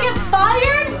want me to get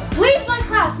fired? Leave my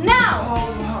class now.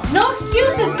 No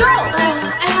excuses, go.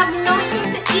 I have no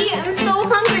time to eat. I'm so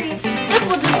hungry. This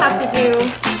will just have to do.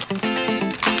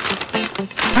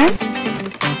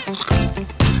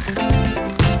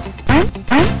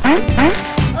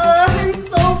 I'm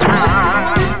so full of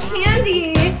all this candy.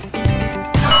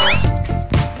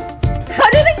 How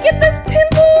did I get this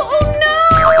pimple? Oh no!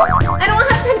 I don't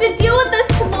have time to deal with this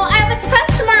pimple. I have a test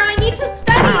tomorrow. I need to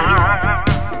study. I'm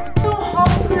so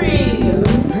hungry.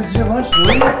 Here's your lunch,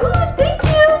 Louie. Ooh, thank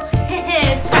you.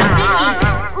 It's time to eat.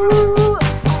 Ooh.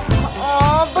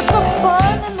 But the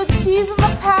bun and the cheese and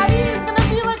the patty is gonna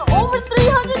be like over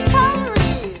 300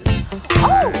 calories.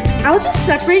 Oh, I'll just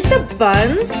separate the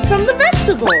buns from the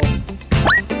vegetables.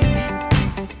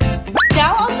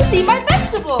 Now I'll just eat my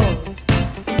vegetables.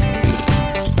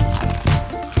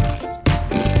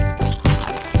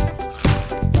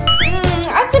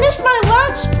 I finished my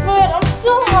lunch, but I'm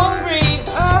still hungry.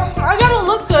 I gotta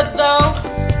look good though.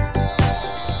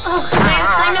 Oh, my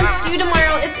assignment's due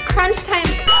tomorrow. It's crunch time.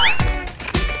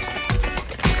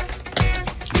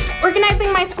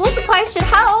 Organizing my school supplies should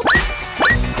help.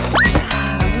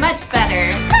 Much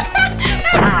better.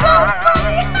 That's so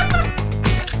funny.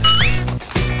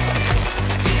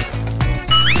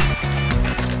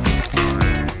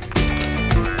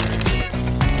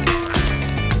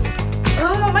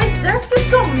 Oh, my desk is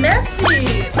so messy.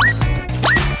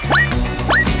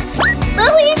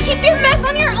 Lily, keep your mess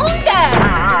on your own desk.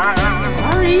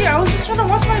 Sorry, I was just trying to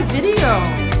watch my video.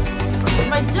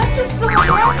 My desk is still a mess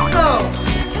though.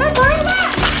 Can I borrow that?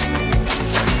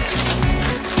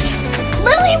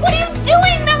 Lily, what are you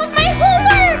doing? That was my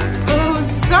homework. Oh,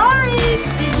 sorry.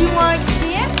 Did you want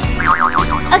candy?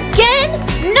 Again?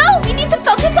 No, we need to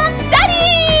focus on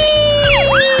studying.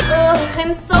 Ugh,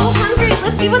 I'm so hungry.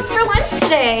 Let's see what's for lunch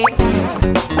today.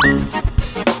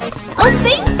 Oh,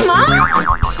 thanks, Mom.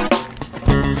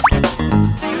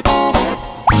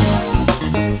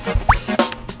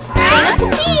 Bon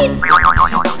appetit.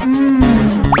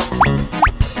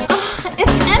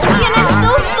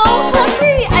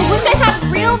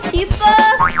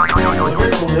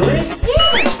 Lily?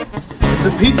 Yeah. It's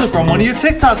a pizza from one of your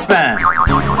TikTok fans.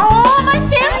 Oh, my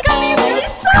fans got me a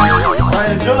pizza!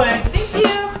 Alright, enjoy. Thank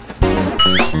you.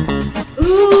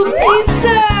 Ooh,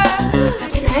 pizza!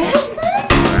 Can I have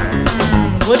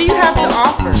some? What do you have to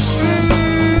offer?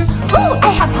 Ooh, I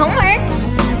have homework.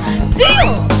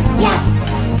 Deal! Yes.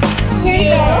 Here you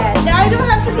Yeah, now I don't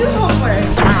have to do homework.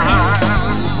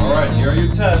 Alright, here are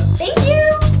your tests. Thank you.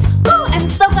 Ooh, I'm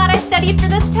so glad I studied for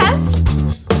this test.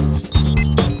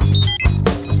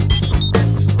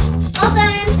 All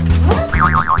done.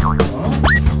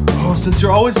 Oh, since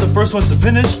you're always the first one to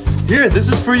finish, here, this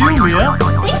is for you, Mia.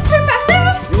 Thanks,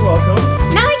 Professor. You're welcome.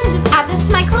 Now I can just add this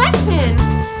to my collection.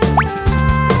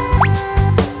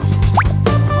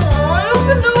 Oh, I don't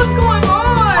even know what's going on.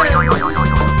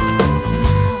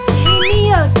 Hey,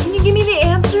 Mia, can you give me the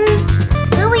answers?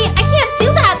 Lily, I can't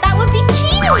do that. That would be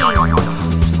cheating.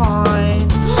 Fine.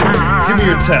 Give me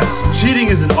your test. Cheating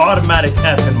is an automatic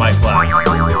F in my class.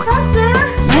 Professor?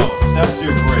 That's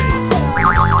your grade. Oh,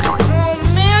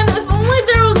 man, if only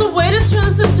there was a way to turn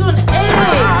this into an A.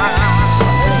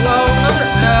 Well, another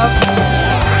F.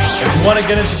 If you want to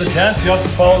get into the dance, you have to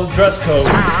follow the dress code.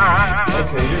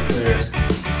 Okay, you're clear.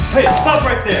 Hey, stop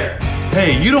right there.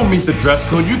 Hey, you don't meet the dress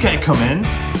code. You can't come in.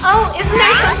 Oh, isn't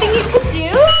there something you could do?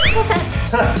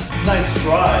 Nice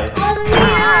try. Oh,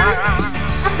 man.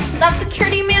 That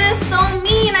security man is so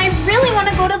mean. I really want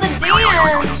to go to the dance.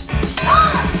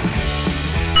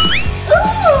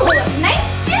 Ooh, nice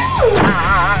shoes.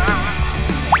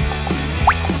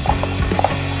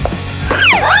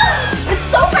 It's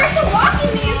so hard to walk in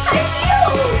these high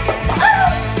heels.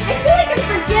 I feel like I'm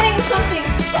forgetting something.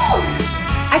 Ooh,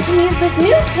 I can use this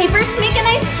newspaper to make a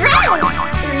nice dress.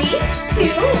 3,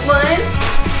 2, 1.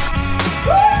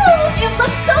 Ooh, it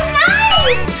looks so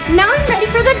nice. Now I'm ready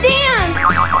for the dance.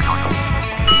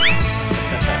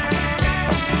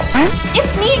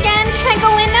 It's me again. Can I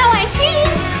go in now? I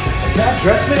changed. Is that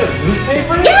dress made of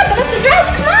newspaper? Yeah, but it's a dress.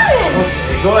 Come on.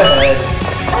 Okay, go ahead.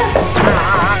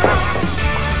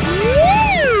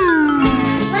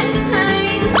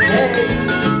 Lunchtime.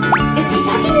 Is he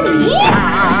talking to me?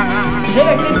 Hey,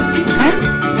 I saved the seat.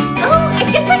 Oh, I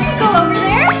guess I could go over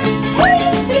there.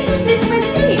 Hey, thanks for saving my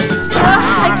seat.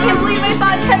 I can't believe I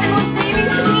thought Kevin was waving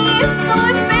to me. It's so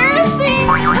embarrassing.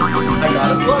 I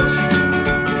got us lunch.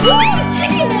 Ooh,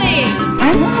 chicken wings.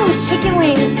 Ooh, chicken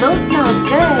wings. Those smell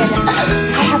good.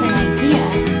 I have an idea.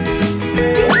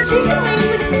 These chicken wings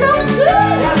look so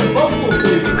good. Yeah, the buffalo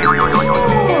flavor.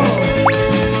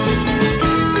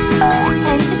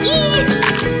 Time to eat.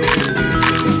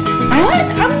 What?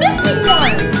 I'm missing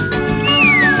one.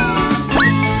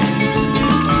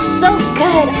 So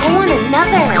good. I want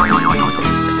another.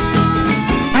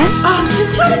 Oh,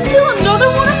 she's trying to steal another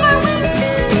one of my wings.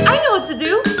 I know what to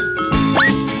do.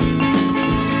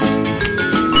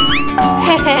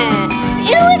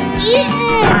 Ew, it's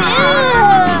eaten!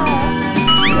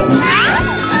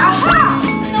 Aha!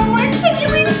 No more chicken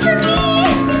wings for me!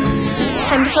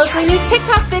 Time to post my new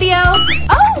TikTok video.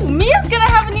 Oh, Mia's gonna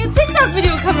have a new TikTok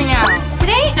video coming out.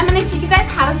 Today, I'm gonna teach you guys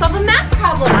how to solve a math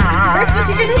problem. First, what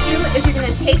you're gonna do is you're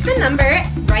gonna take the number,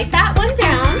 write that one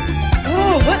down.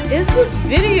 Oh, what is this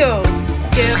video?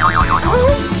 Skip.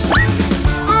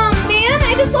 Oh man,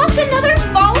 I just lost another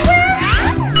follower.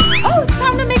 Oh,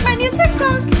 time to make my new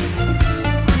TikTok.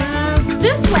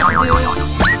 This one do.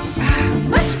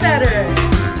 Much better.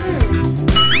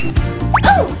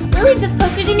 Oh, Lily just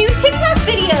posted a new TikTok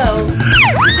video.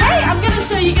 Hey, I'm gonna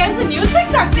show you guys a new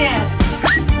TikTok dance.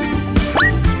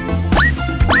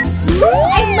 I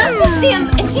love this dance,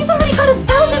 and she's already got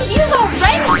 1,000 views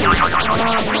already.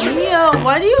 Mia,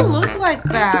 why do you look like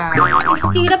that?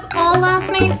 I stayed up all last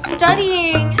night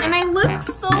studying, and I look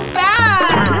so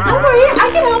bad. Don't worry, I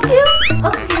can help you.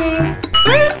 Okay.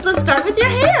 First, let's start with your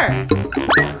hair.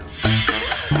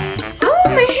 Oh,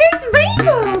 my hair's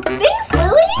rainbow. Thanks,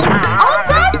 Lily. All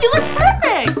done, you look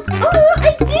perfect. Oh, I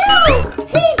do.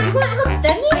 Hey, do you want help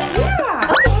studying?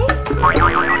 Yeah. Okay.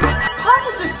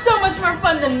 Puppets are so much more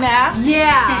fun than math.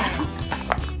 Yeah.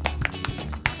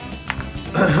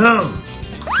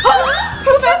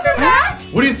 Professor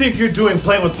Max? What do you think you're doing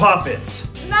playing with poppets?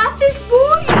 Math is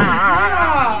boring.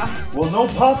 Well, no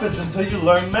poppets until you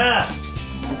learn math.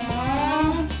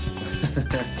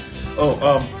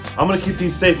 I'm gonna keep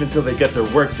these safe until they get their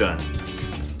work done.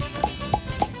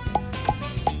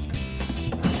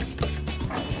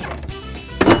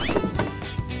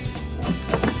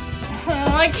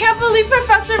 Oh, I can't believe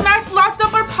Professor Max locked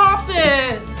up our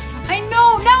poppets. I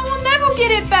know, now we'll never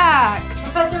get it back.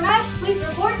 Professor Max, please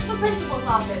report to the principal's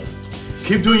office.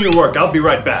 Keep doing your work. I'll be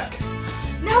right back.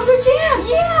 Now's our chance.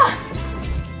 Yeah.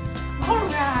 All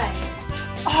right.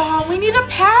 Oh, we need a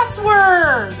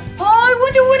password. Oh, I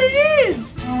wonder what it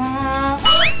is.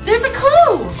 There's a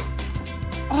clue.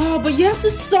 Oh, but you have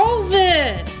to solve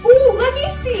it. Ooh, let me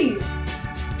see.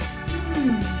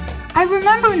 I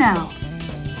remember now.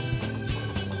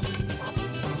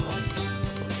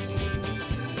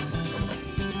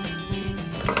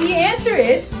 The answer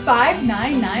is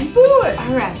 5994.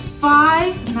 All right,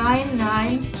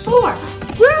 5994.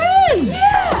 We're in.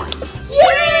 Yeah!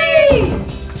 Yay!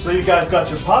 So you guys got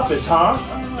your puppets, huh?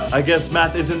 I guess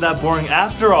math isn't that boring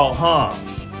after all, huh?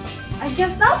 I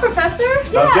guess not, Professor.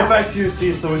 Now get back to your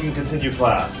seats so we can continue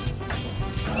class.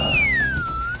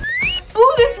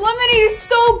 Ooh, this lemonade is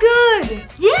so good.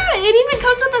 Yeah, it even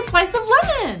comes with a slice of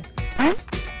lemon.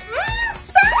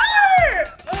 Sour!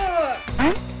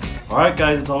 Alright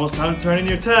guys, it's almost time to turn in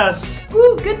your test.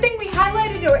 Ooh, good thing we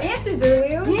highlighted our answers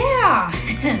earlier. Yeah.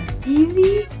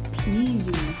 Easy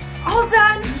peasy. All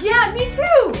done. Yeah, me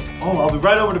too. Oh, I'll be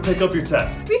right over to pick up your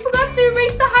test. We forgot to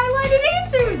erase the highlighted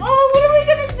answers. Oh, what are we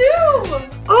gonna do?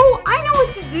 Oh, I know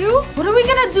what to do. What are we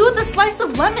gonna do with the slice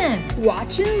of lemon?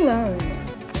 Watch and learn.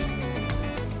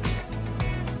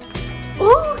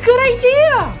 Oh, good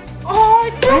idea. Oh, I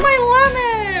threw my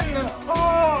lemon.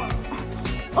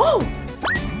 Oh.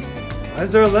 Why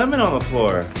is there a lemon on the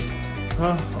floor?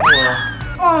 Huh? Oh well.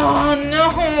 Oh no.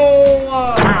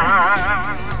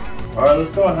 Alright,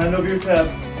 let's go and hand over your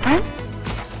test.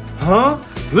 Huh?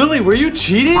 Lily, were you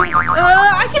cheating?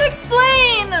 I can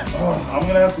explain. Oh, I'm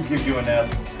gonna have to give you an F.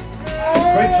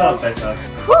 Great job, Becca.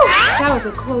 Whew, that was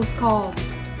a close call.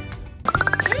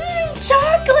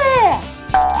 Chocolate.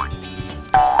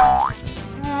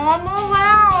 I'm all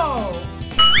out.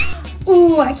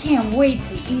 Ooh, I can't wait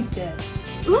to eat this.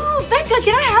 Ooh, Becca,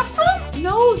 can I have some?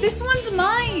 No, this one's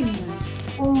mine.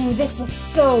 Ooh, this looks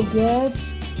so good.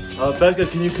 Becca,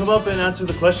 can you come up and answer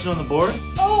the question on the board?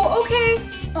 Oh, okay.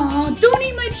 Don't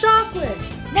eat my chocolate.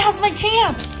 Now's my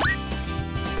chance.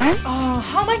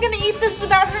 How am I gonna eat this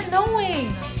without her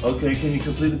knowing? Okay, can you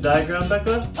complete the diagram,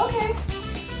 Becca? Okay.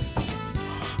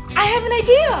 I have an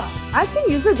idea. I can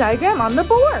use a diagram on the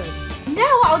board.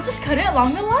 Now I'll just cut it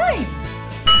along the lines.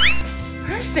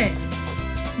 Perfect.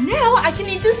 Now I can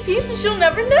eat this piece and she'll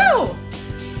never know.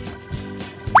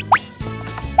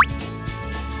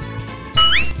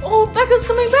 Oh, Becca's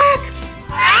coming back.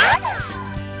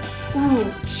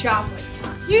 Ooh, chocolate.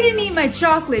 You didn't eat my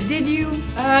chocolate, did you?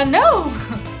 No.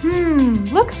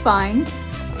 Looks fine.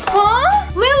 Huh?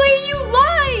 Lily, you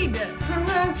lied!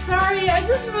 Sorry, I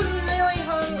just was really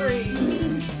hungry.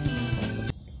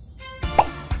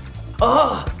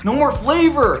 Ugh, no more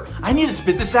flavor. I need to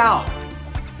spit this out.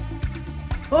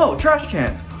 Oh, trash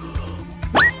can.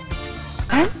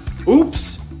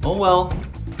 Oops. Oh well.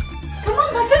 Come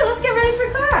on, Becca, let's get ready for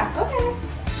class. Okay.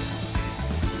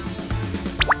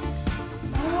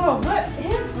 Oh, what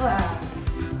is that?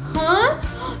 Huh?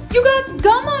 You got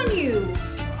gum on you!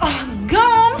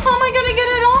 Gum? How am I gonna get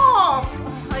it off?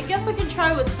 I guess I can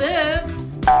try with this.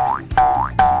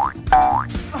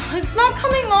 It's not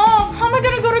coming off. How am I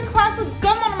gonna go to class with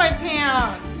gum on my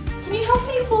pants? Can you help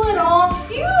me pull it off?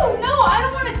 Ew, no, I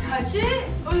don't want to touch it.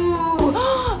 Ooh.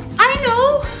 I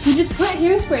know! You just put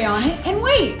hairspray on it and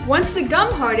wait. Once the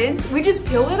gum hardens, we just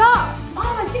peel it off.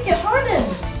 Oh, I think it hardened.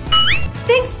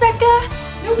 Thanks, Becca.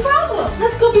 No problem.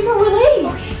 Let's go before we're late.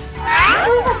 Okay. I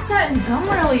believe I sat in gum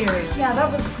earlier. Yeah,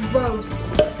 that was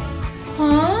gross.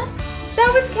 Huh?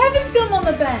 That was Kevin's gum on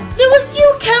the bench. It was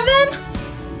you, Kevin.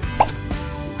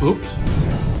 Oops.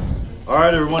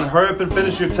 Alright everyone, hurry up and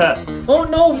finish your test. Oh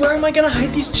no, where am I gonna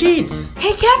hide these cheats?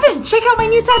 Hey, Kevin, check out my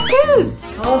new tattoos.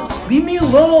 Leave me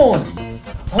alone.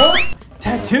 Huh?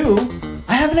 Tattoo?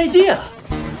 I have an idea.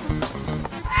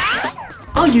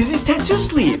 I'll use these tattoo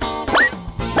sleeves.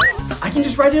 I can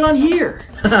just write it on here.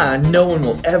 No one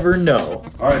will ever know.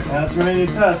 Alright, time to turn in your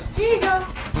test. Here you go.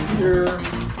 Here.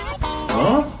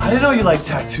 Huh? I didn't know you liked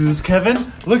tattoos,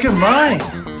 Kevin. Look at mine.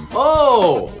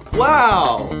 Oh,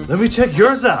 wow. Let me check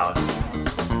yours out.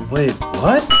 Wait,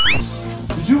 what?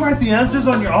 Did you write the answers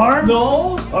on your arm?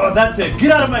 No. Oh, that's it. Get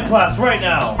out of my class right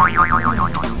now.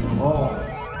 Oh.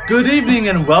 Good evening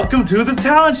and welcome to the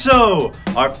talent show.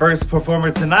 Our first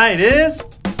performer tonight is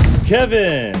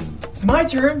Kevin. It's my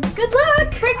turn. Good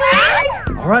luck.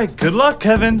 All right, good luck,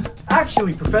 Kevin.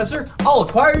 Actually, Professor, I'll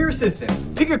acquire your assistance.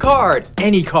 Pick a card,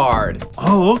 any card.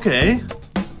 Oh, okay.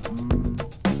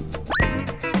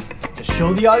 Just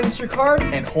show the audience your card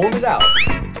and hold it out.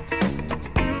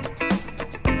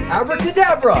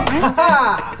 Abracadabra!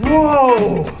 Haha!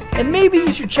 Whoa! And maybe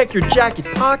you should check your jacket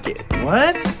pocket.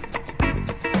 What?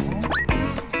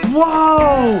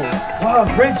 Whoa! Wow,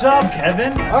 great job,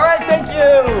 Kevin. All right, thank you.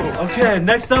 Okay,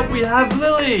 next up we have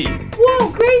Lily. Whoa,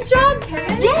 great job,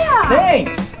 Kevin. Yeah.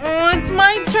 Thanks. Oh, it's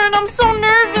my turn. I'm so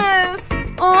nervous.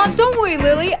 Don't worry,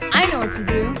 Lily. I know what to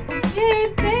do.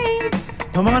 Okay, thanks.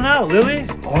 Come on out, Lily.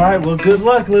 All right, well, good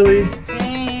luck, Lily.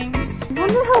 Thanks. I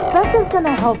wonder how Becca's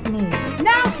gonna help me.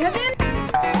 Now, Kevin.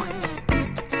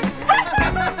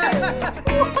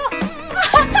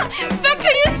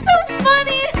 Becca, you're so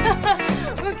funny.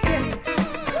 Okay.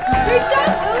 Great job,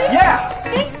 Lily. Yeah.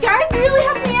 Thanks, guys. You really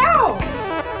helped me out.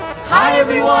 Hi,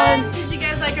 everyone. Did you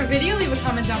guys like our video? Leave a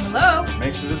comment down below.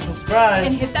 Make sure to subscribe.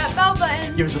 And hit that bell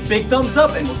button. Give us a big thumbs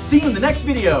up and we'll see you in the next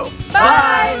video.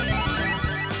 Bye.